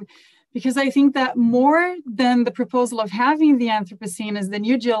Anthropocene, because I think that more than the proposal of having the Anthropocene as the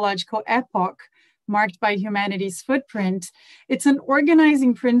new geological epoch marked by humanity's footprint, it's an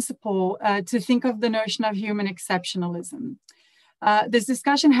organizing principle to think of the notion of human exceptionalism. This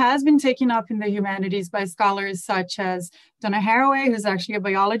discussion has been taken up in the humanities by scholars such as Donna Haraway, who's actually a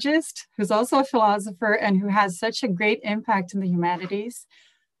biologist, who's also a philosopher, and who has such a great impact in the humanities.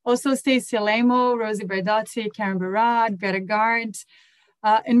 Also Stacey Alemo, Rosie Bardazzi, Karen Barad, Greta Gard.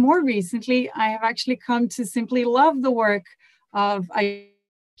 And more recently, I have actually come to simply love the work of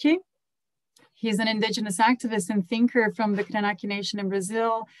Aiki. He's an indigenous activist and thinker from the Krenak Nation in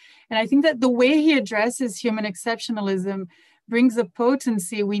Brazil. And I think that the way he addresses human exceptionalism brings a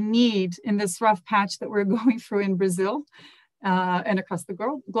potency we need in this rough patch that we're going through in Brazil and across the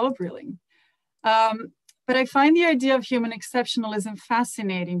globe, really. But I find the idea of human exceptionalism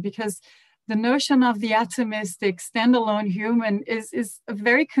fascinating, because the notion of the atomistic standalone human is a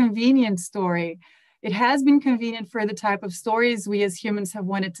very convenient story. It has been convenient for the type of stories we as humans have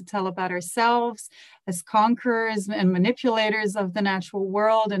wanted to tell about ourselves as conquerors and manipulators of the natural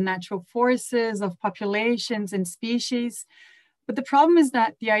world and natural forces, of populations and species. But the problem is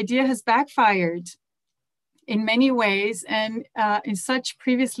that the idea has backfired in many ways, and in such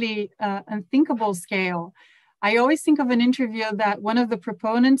previously unthinkable scale. I always think of an interview that one of the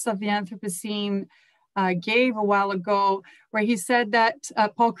proponents of the Anthropocene gave a while ago, where he said that,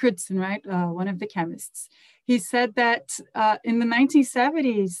 Paul Crutzen, right, one of the chemists, he said that in the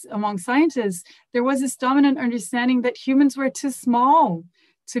 1970s, among scientists, there was this dominant understanding that humans were too small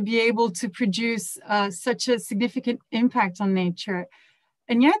to be able to produce such a significant impact on nature.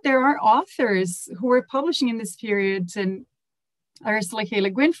 And yet there are authors who were publishing in this period, and Ursula K. Le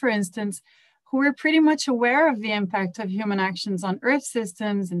Guin, for instance, who were pretty much aware of the impact of human actions on Earth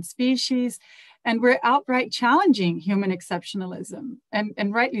systems and species, and were outright challenging human exceptionalism.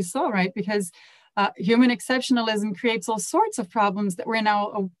 And rightly so, right? Because human exceptionalism creates all sorts of problems that we're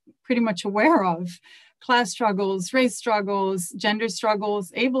now pretty much aware of. Class struggles, race struggles, gender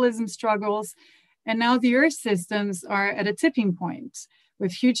struggles, ableism struggles. And now the Earth systems are at a tipping point,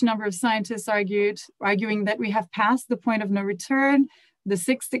 with huge number of scientists arguing that we have passed the point of no return. The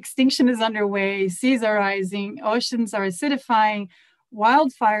sixth extinction is underway, seas are rising, oceans are acidifying,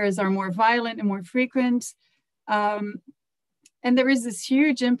 wildfires are more violent and more frequent. And there is this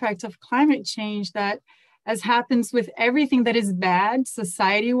huge impact of climate change that, as happens with everything that is bad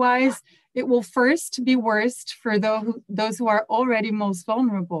society-wise, it will first be worst for those who are already most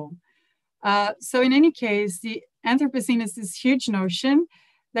vulnerable. So in any case, the Anthropocene is this huge notion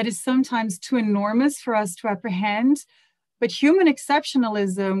that is sometimes too enormous for us to apprehend. But human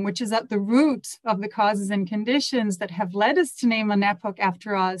exceptionalism, which is at the root of the causes and conditions that have led us to name an epoch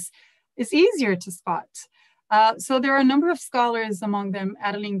after us, is easier to spot. So there are a number of scholars, among them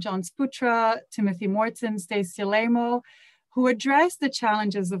Adeline Johns-Putra, Timothy Morton, Stacey Alemo, who address the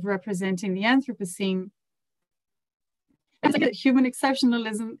challenges of representing the Anthropocene. And that human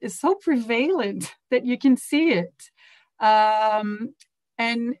exceptionalism is so prevalent that you can see it.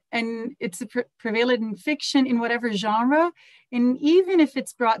 And it's prevalent in fiction, in whatever genre, and even if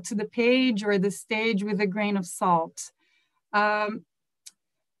it's brought to the page or the stage with a grain of salt.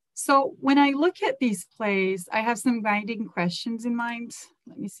 So when I look at these plays, I have some guiding questions in mind.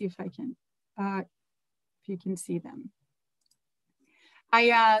 Let me see if I can, if you can see them. I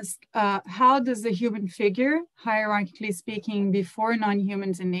ask, how does the human figure, hierarchically speaking, before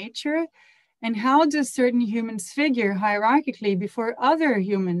non-humans in nature? And how do certain humans figure hierarchically before other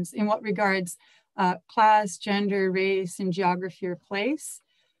humans in what regards class, gender, race, and geography or place?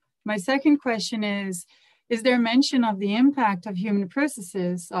 My second question is there mention of the impact of human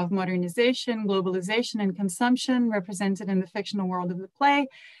processes of modernization, globalization, and consumption represented in the fictional world of the play?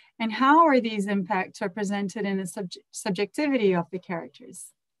 And how are these impacts represented in the subjectivity of the characters?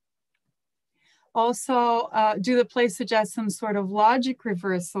 Also, do the plays suggest some sort of logic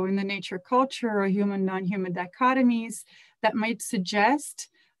reversal in the nature culture or human non-human dichotomies that might suggest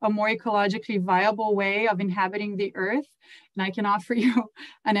a more ecologically viable way of inhabiting the earth? And I can offer you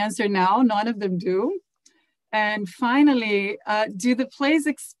an answer now, none of them do. And finally, do the plays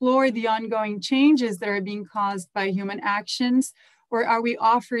explore the ongoing changes that are being caused by human actions, or are we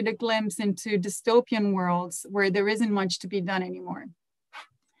offered a glimpse into dystopian worlds where there isn't much to be done anymore?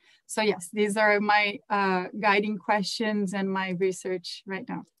 So yes, these are my guiding questions and my research right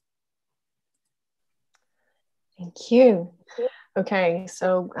now. Thank you. Okay,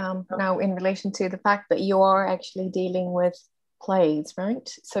 so now in relation to the fact that you are actually dealing with plays, right?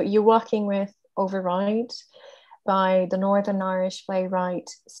 So you're working with Override by the Northern Irish playwright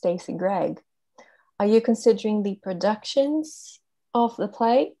Stacey Gregg. Are you considering the productions of the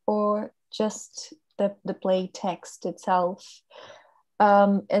play or just the play text itself?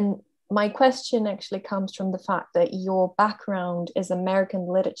 And my question actually comes from the fact that your background is American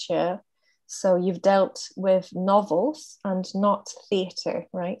literature, so you've dealt with novels and not theatre,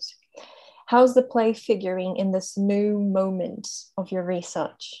 right? How's the play figuring in this new moment of your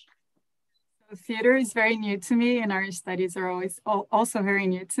research? Theater is very new to me, and Irish studies are also very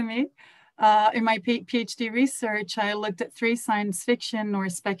new to me. In my PhD research, I looked at 3 science fiction or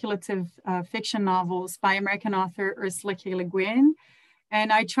speculative fiction novels by American author Ursula K. Le Guin.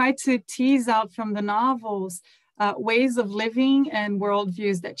 And I tried to tease out from the novels ways of living and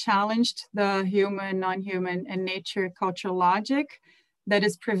worldviews that challenged the human, non-human, and nature cultural logic that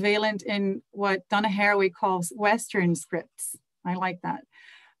is prevalent in what Donna Haraway calls Western scripts. I like that.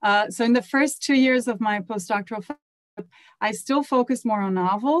 So in the first 2 years of my postdoctoral fellowship, I still focused more on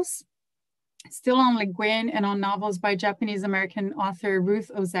novels, still on Le Guin and on novels by Japanese-American author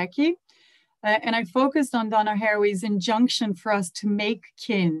Ruth Ozeki. And I focused on Donna Haraway's injunction for us to make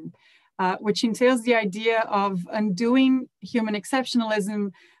kin, which entails the idea of undoing human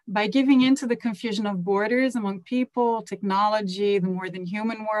exceptionalism by giving into the confusion of borders among people, technology, the more than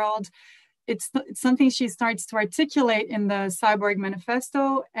human world. It's something she starts to articulate in the Cyborg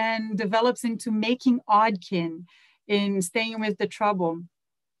Manifesto and develops into making odd kin in Staying with the Trouble.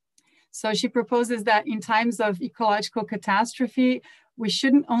 So she proposes that in times of ecological catastrophe, we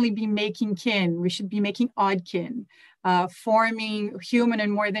shouldn't only be making kin, we should be making odd kin, forming human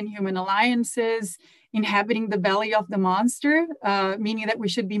and more than human alliances, inhabiting the belly of the monster, meaning that we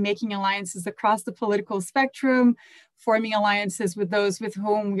should be making alliances across the political spectrum, forming alliances with those with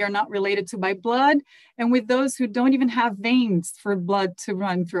whom we are not related to by blood, and with those who don't even have veins for blood to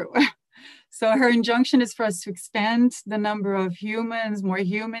run through. So her injunction is for us to expand the number of humans, more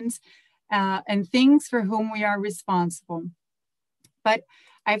humans, and things for whom we are responsible. But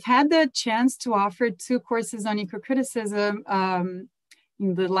I've had the chance to offer 2 courses on ecocriticism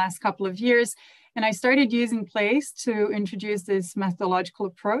in the last couple of years, and I started using plays to introduce this methodological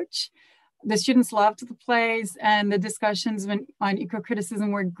approach. The students loved the plays, and the discussions on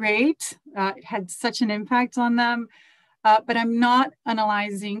ecocriticism were great. It had such an impact on them, but I'm not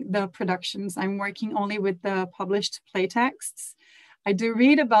analyzing the productions. I'm working only with the published play texts. I do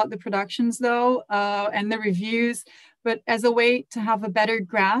read about the productions though, and the reviews, but as a way to have a better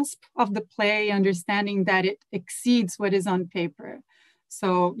grasp of the play, understanding that it exceeds what is on paper.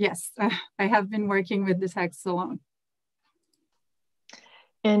 So yes, I have been working with the text alone.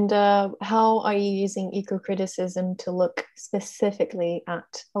 And how are you using ecocriticism to look specifically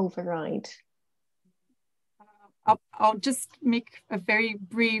at Override? I'll just make a very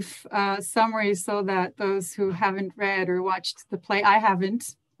brief summary so that those who haven't read or watched the play, I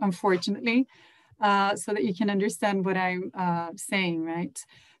haven't, unfortunately, so that you can understand what I'm saying, right?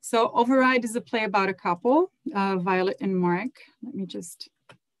 So Override is a play about a couple, Violet and Mark. Let me just...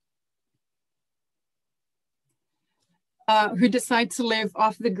 who decide to live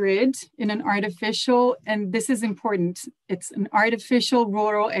off the grid in an artificial, and this is important, it's an artificial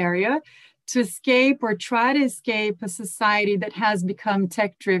rural area to escape or try to escape a society that has become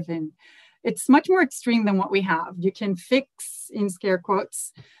tech-driven. It's much more extreme than what we have. You can fix, in scare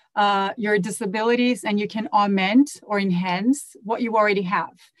quotes, your disabilities, and you can augment or enhance what you already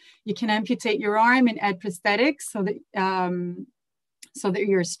have. You can amputate your arm and add prosthetics so that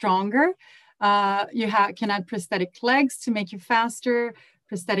you're stronger. You can add prosthetic legs to make you faster,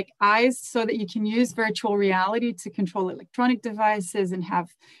 prosthetic eyes so that you can use virtual reality to control electronic devices and have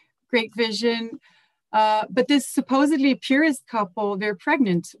great vision. But this supposedly purist couple, they're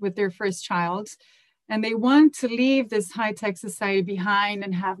pregnant with their first child, and they want to leave this high-tech society behind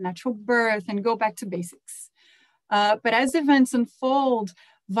and have natural birth and go back to basics. But as events unfold,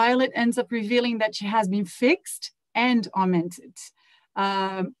 Violet ends up revealing that she has been fixed and augmented,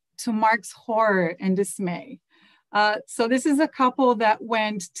 to Mark's horror and dismay. So this is a couple that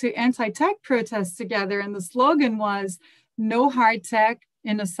went to anti-tech protests together, and the slogan was, "No hard tech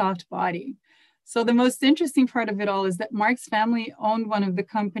in a soft body." So the most interesting part of it all is that Mark's family owned one of the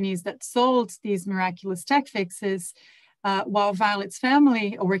companies that sold these miraculous tech fixes, while Violet's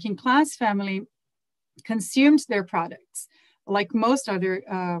family, a working class family, consumed their products, like most other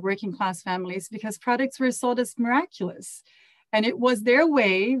working class families, because products were sold as miraculous. And it was their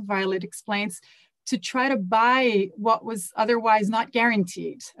way, Violet explains, to try to buy what was otherwise not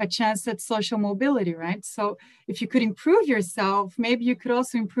guaranteed, a chance at social mobility, right? So if you could improve yourself, maybe you could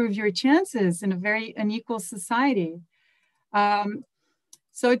also improve your chances in a very unequal society.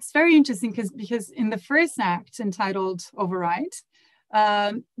 So it's very interesting because in the first act, entitled Override,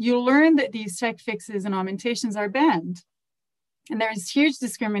 you learn that these tech fixes and augmentations are banned. And there is huge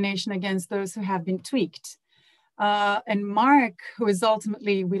discrimination against those who have been tweaked. And Mark, who is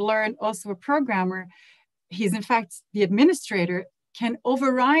ultimately, we learn, also a programmer, he's in fact the administrator, can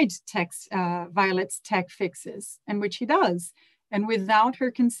override Violet's tech fixes, and which he does, and without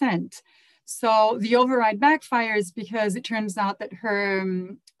her consent. So the override backfires because it turns out that her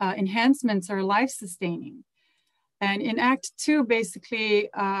enhancements are life-sustaining. And in Act 2, basically,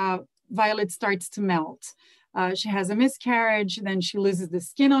 Violet starts to melt. She has a miscarriage, then she loses the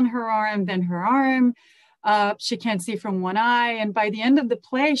skin on her arm, then her arm. She can't see from one eye. And by the end of the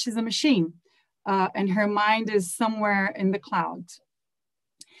play, she's a machine. And her mind is somewhere in the cloud.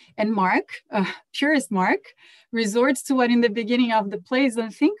 And Mark, purist Mark, resorts to what in the beginning of the play is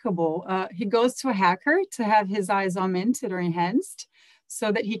unthinkable. He goes to a hacker to have his eyes augmented or enhanced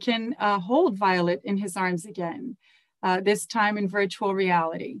so that he can hold Violet in his arms again, this time in virtual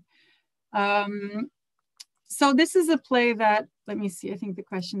reality. So this is a play that, let me see, I think the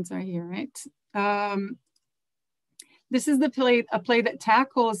questions are here, right? This is a play that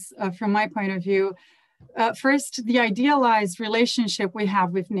tackles, from my point of view, first, the idealized relationship we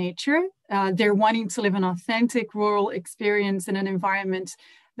have with nature. They're wanting to live an authentic rural experience in an environment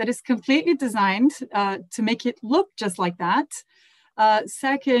that is completely designed to make it look just like that.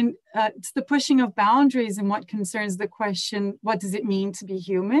 Second, it's the pushing of boundaries in what concerns the question, what does it mean to be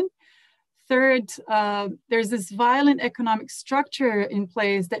human? Third, there's this violent economic structure in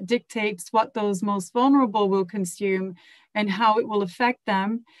place that dictates what those most vulnerable will consume and how it will affect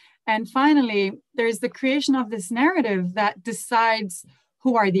them. And finally, there's the creation of this narrative that decides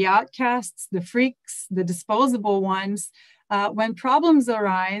who are the outcasts, the freaks, the disposable ones, when problems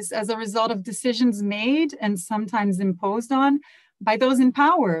arise as a result of decisions made and sometimes imposed on by those in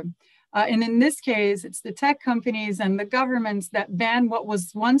power. And in this case, it's the tech companies and the governments that ban what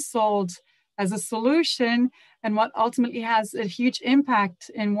was once sold as a solution and what ultimately has a huge impact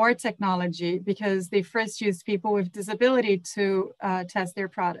in war technology because they first used people with disability to test their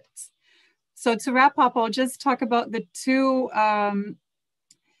products. So to wrap up, I'll just talk about the two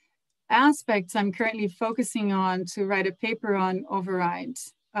aspects I'm currently focusing on to write a paper on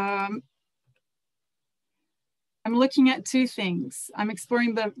overrides. I'm looking at two things. I'm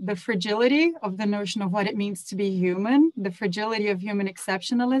exploring the fragility of the notion of what it means to be human, the fragility of human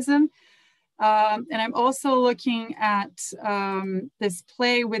exceptionalism. And I'm also looking at this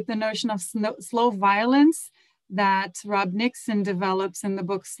play with the notion of slow violence that Rob Nixon develops in the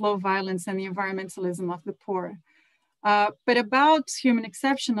book Slow Violence and the Environmentalism of the Poor. But about human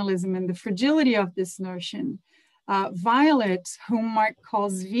exceptionalism and the fragility of this notion, Violet, whom Mark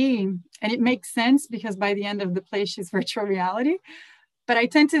calls V, and it makes sense because by the end of the play, she's virtual reality. But I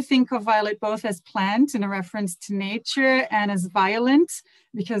tend to think of Violet both as plant in a reference to nature and as violent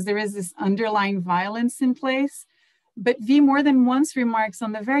because there is this underlying violence in place. But V more than once remarks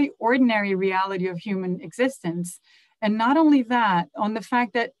on the very ordinary reality of human existence. And not only that, on the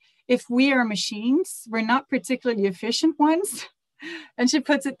fact that if we are machines, we're not particularly efficient ones. And she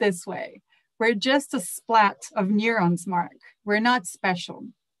puts it this way, we're just a splat of neurons, Mark. We're not special.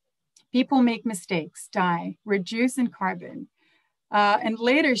 People make mistakes, die, we're juice and carbon. And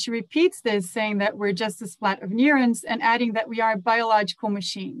later she repeats this, saying that we're just a splat of neurons and adding that we are biological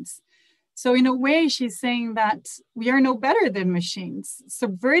machines. So in a way, she's saying that we are no better than machines,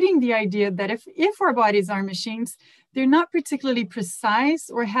 subverting the idea that if our bodies are machines, they're not particularly precise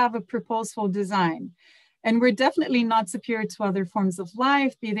or have a purposeful design. And we're definitely not superior to other forms of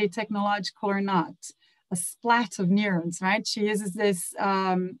life, be they technological or not. A splat of neurons, right? She uses this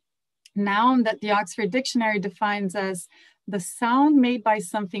noun that the Oxford Dictionary defines as the sound made by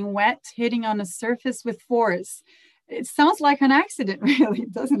something wet hitting on a surface with force. It sounds like an accident, really,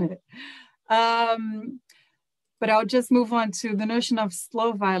 doesn't it? But I'll just move on to the notion of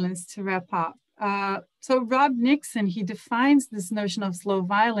slow violence to wrap up. So Rob Nixon, he defines this notion of slow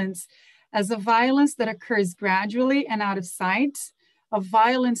violence as a violence that occurs gradually and out of sight, a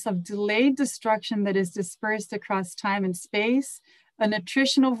violence of delayed destruction that is dispersed across time and space, an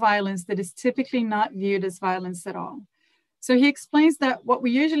attritional violence that is typically not viewed as violence at all. So he explains that what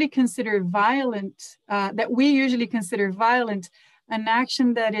we usually consider violent, an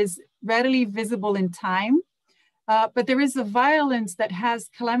action that is readily visible in time, but there is a violence that has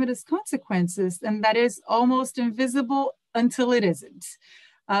calamitous consequences and that is almost invisible until it isn't.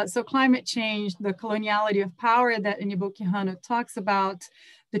 So climate change, the coloniality of power that Inigo Quijano talks about,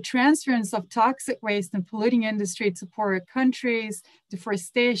 the transference of toxic waste and polluting industry to poorer countries,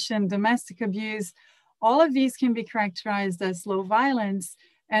 deforestation, domestic abuse, all of these can be characterized as low violence,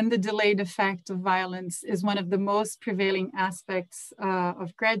 and the delayed effect of violence is one of the most prevailing aspects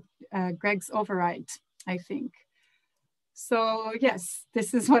of Greg's override, I think. So yes,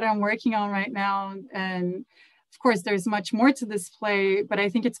 this is what I'm working on right now. And of course, there's much more to this play, but I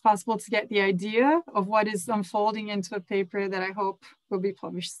think it's possible to get the idea of what is unfolding into a paper that I hope will be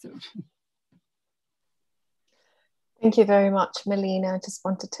published soon. Thank you very much, Melina. I just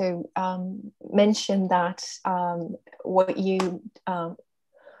wanted to mention that what you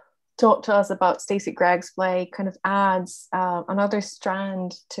talked to us about Stacey Gregg's play kind of adds another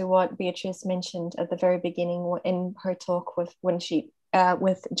strand to what Beatrice mentioned at the very beginning in her talk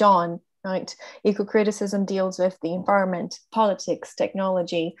with John, right? Ecocriticism deals with the environment, politics,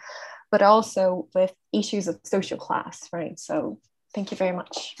 technology, but also with issues of social class, right? So thank you very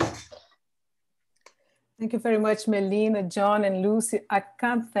much. Thank you very much, Melina, John, and Lucy. I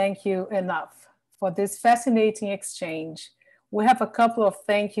can't thank you enough for this fascinating exchange. We have a couple of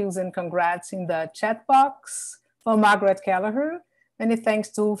thank yous and congrats in the chat box for Margaret Kelleher. Many thanks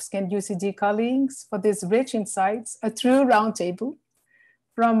to UFSC and UCD colleagues for these rich insights, a true roundtable.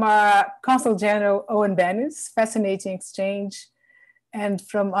 From our Consul General Owen Bennis, fascinating exchange. And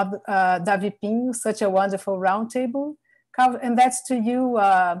from Davi Pinho, such a wonderful roundtable. And that's to you,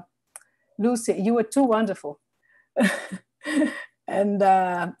 Lucy, you were too wonderful. And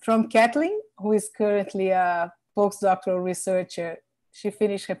from Kathleen, who is currently a postdoctoral researcher. She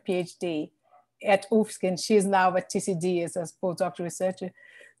finished her PhD at UFSC and she's now at TCD as a postdoctoral researcher.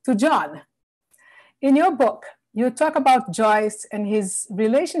 To John, in your book, you talk about Joyce and his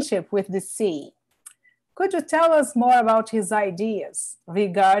relationship with the sea. Could you tell us more about his ideas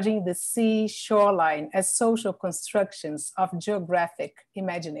regarding the sea shoreline as social constructions of geographic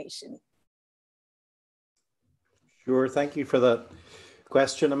imagination? Sure, thank you for that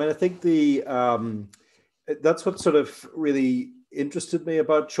question. I mean, I think that's what sort of really interested me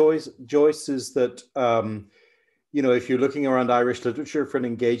about Joyce is that, you know, if you're looking around Irish literature for an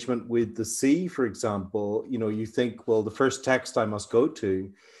engagement with the sea, for example, you know, you think, well, the first text I must go to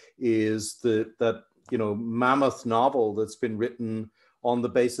is that, you know, mammoth novel that's been written on the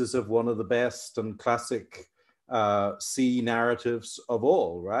basis of one of the best and classic sea narratives of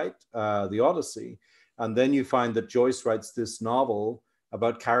all, right? The Odyssey. And then you find that Joyce writes this novel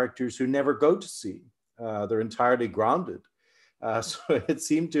about characters who never go to sea. They're entirely grounded. So it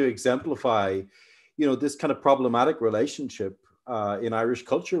seemed to exemplify, you know, this kind of problematic relationship in Irish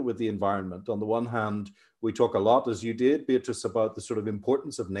culture with the environment. On the one hand, we talk a lot, as you did, Beatrice, about the sort of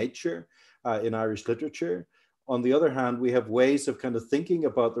importance of nature in Irish literature. On the other hand, we have ways of kind of thinking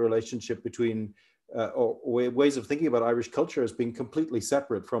about the relationship between, or ways of thinking about Irish culture as being completely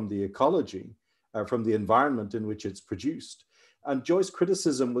separate from the ecology, from the environment in which it's produced. And Joyce's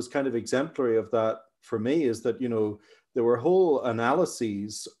criticism was kind of exemplary of that for me, is that, you know, there were whole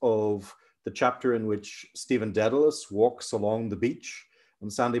analyses of the chapter in which Stephen Dedalus walks along the beach on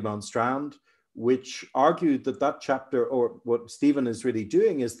Sandymount Strand, which argued that that chapter, or what Stephen is really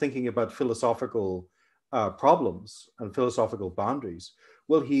doing, is thinking about philosophical problems and philosophical boundaries.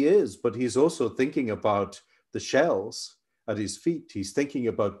 Well, he is, but he's also thinking about the shells at his feet. He's thinking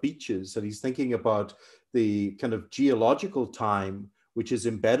about beaches, and he's thinking about the kind of geological time which is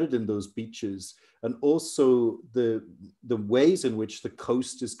embedded in those beaches, and also the ways in which the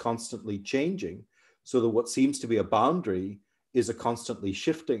coast is constantly changing, so that what seems to be a boundary is a constantly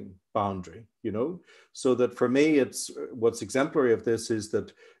shifting boundary, you know? So that for me, it's what's exemplary of this is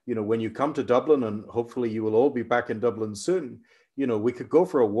that, you know, when you come to Dublin, and hopefully you will all be back in Dublin soon, you know, we could go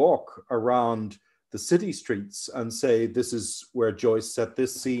for a walk around the city streets and say, this is where Joyce set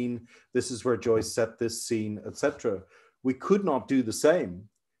this scene, this is where Joyce set this scene, etc. We could not do the same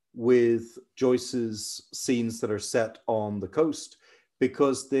with Joyce's scenes that are set on the coast,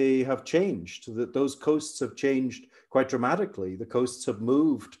 because they have changed. That those coasts have changed quite dramatically. The coasts have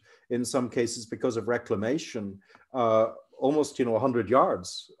moved in some cases because of reclamation, almost, you know, 100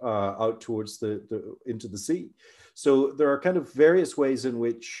 yards out towards into the sea. So there are kind of various ways in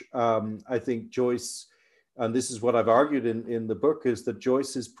which I think Joyce, and this is what I've argued in the book, is that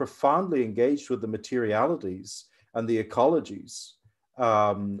Joyce is profoundly engaged with the materialities and the ecologies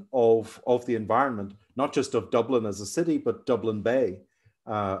of the environment, not just of Dublin as a city, but Dublin Bay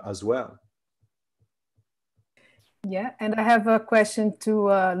as well. Yeah, and I have a question to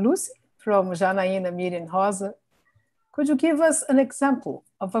Lucy from Janaína Miriam Rosa. Could you give us an example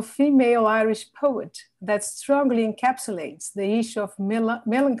of a female Irish poet that strongly encapsulates the issue of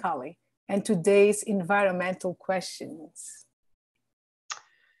melancholy and today's environmental questions?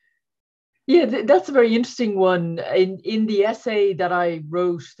 Yeah, that's a very interesting one. In the essay that I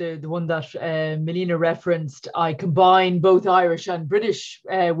wrote, the one that Melina referenced, I combine both Irish and British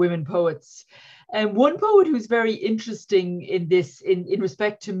women poets. And one poet who's very interesting in this, in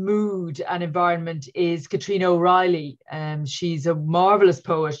respect to mood and environment, is Katrina O'Reilly. She's a marvelous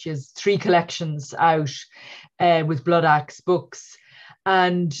poet. She has 3 collections out with Blood Axe Books.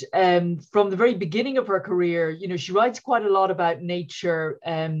 And from the very beginning of her career, you know, she writes quite a lot about nature,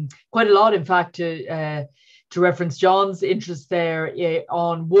 quite a lot, in fact, to reference John's interest there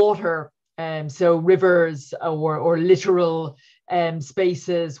on water. So rivers or literal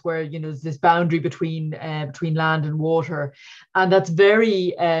spaces where, you know, there's this boundary between land and water. And that's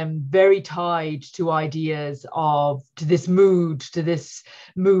very, very tied to ideas to this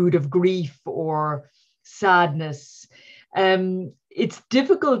mood of grief or sadness. It's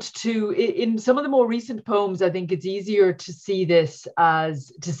difficult to, in some of the more recent poems, I think it's easier to see this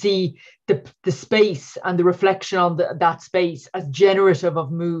as, to see the space and the reflection on that space as generative of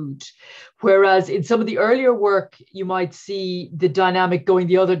mood. Whereas in some of the earlier work, you might see the dynamic going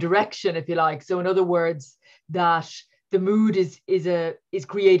the other direction, if you like. So in other words, that the mood is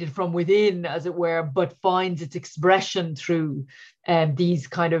created from within, as it were, but finds its expression through these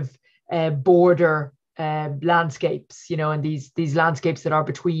kind of border landscapes, you know, and these landscapes that are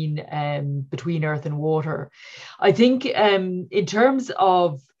between earth and water. I think in terms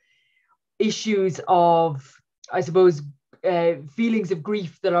of issues of, I suppose, feelings of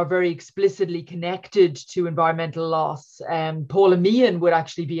grief that are very explicitly connected to environmental loss, Paula Meehan would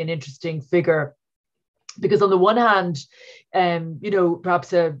actually be an interesting figure. Because on the one hand, you know,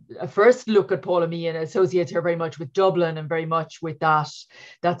 perhaps a first look at Paula Meehan associates her very much with Dublin and very much with that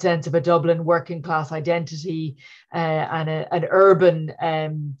sense of a Dublin working class identity and an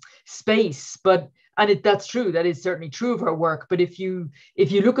urban space. That's true. That is certainly true of her work. But if you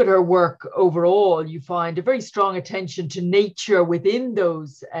look at her work overall, you find a very strong attention to nature within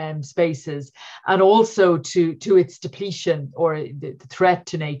those spaces, and also to its depletion or the threat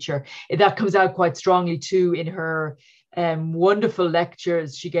to nature. That comes out quite strongly too in her wonderful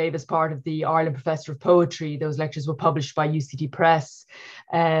lectures she gave as part of the Ireland Professor of Poetry. Those lectures were published by UCD Press.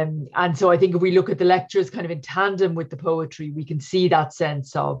 And so I think if we look at the lectures kind of in tandem with the poetry, we can see that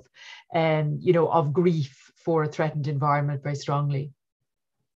sense of, you know, of grief for a threatened environment very strongly.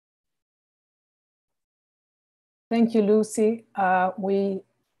 Thank you, Lucy. We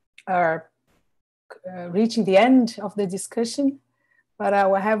are reaching the end of the discussion, but I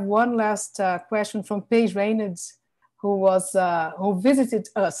will have one last question from Paige Reynolds, who visited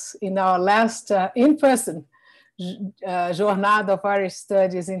us in our last in-person Jornada of Irish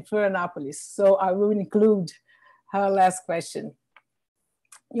Studies in Florianopolis. So I will include her last question.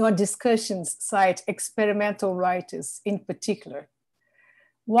 Your discussions cite experimental writers in particular.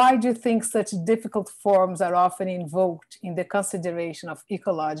 Why do you think such difficult forms are often invoked in the consideration of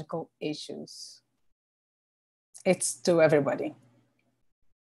ecological issues? It's to everybody.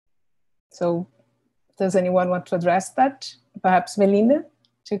 So does anyone want to address that? Perhaps Melina,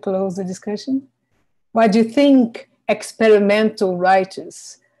 to close the discussion? Why do you think experimental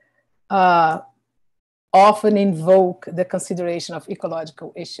writers often invoke the consideration of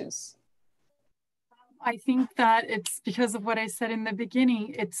ecological issues? I think that it's because of what I said in the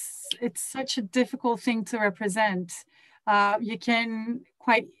beginning. It's such a difficult thing to represent. You can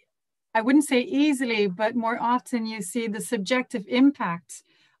quite, I wouldn't say easily, but more often you see the subjective impact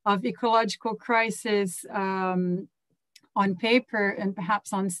of ecological crisis on paper and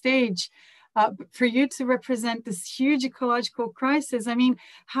perhaps on stage. But for you to represent this huge ecological crisis, I mean,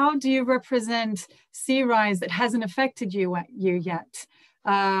 how do you represent sea rise that hasn't affected you yet?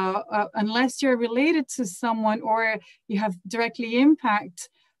 Unless you're related to someone or you have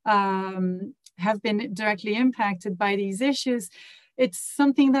have been directly impacted by these issues, it's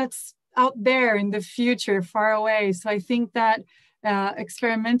something that's out there in the future, far away. So I think that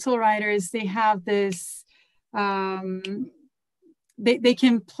experimental writers, they have this, they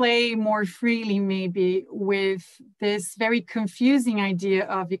can play more freely maybe with this very confusing idea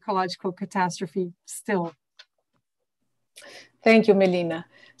of ecological catastrophe still. Thank you, Melina.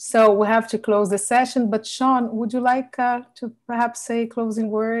 So we have to close the session, but Sean, would you like to perhaps say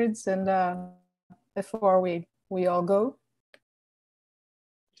closing words and before we all go?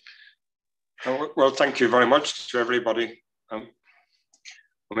 Well, thank you very much to everybody.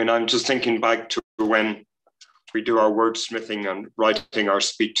 I mean, I'm just thinking back to when we do our wordsmithing and writing our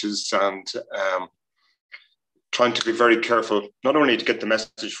speeches and trying to be very careful, not only to get the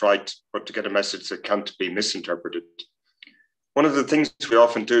message right, but to get a message that can't be misinterpreted. One of the things we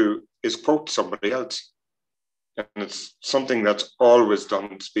often do is quote somebody else. And it's something that's always done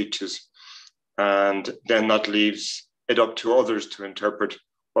in speeches. And then that leaves it up to others to interpret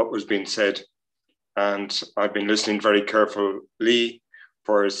what was being said. And I've been listening very carefully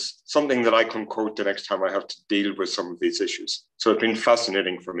for something that I can quote the next time I have to deal with some of these issues. So it's been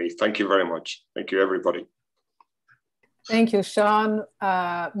fascinating for me. Thank you very much. Thank you, everybody. Thank you, Sean,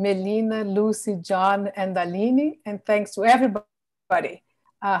 Melina, Lucy, John, and Aline. And thanks to everybody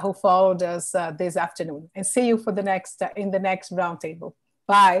who followed us this afternoon. And see you for the next in the next roundtable.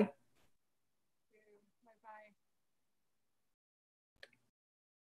 Bye.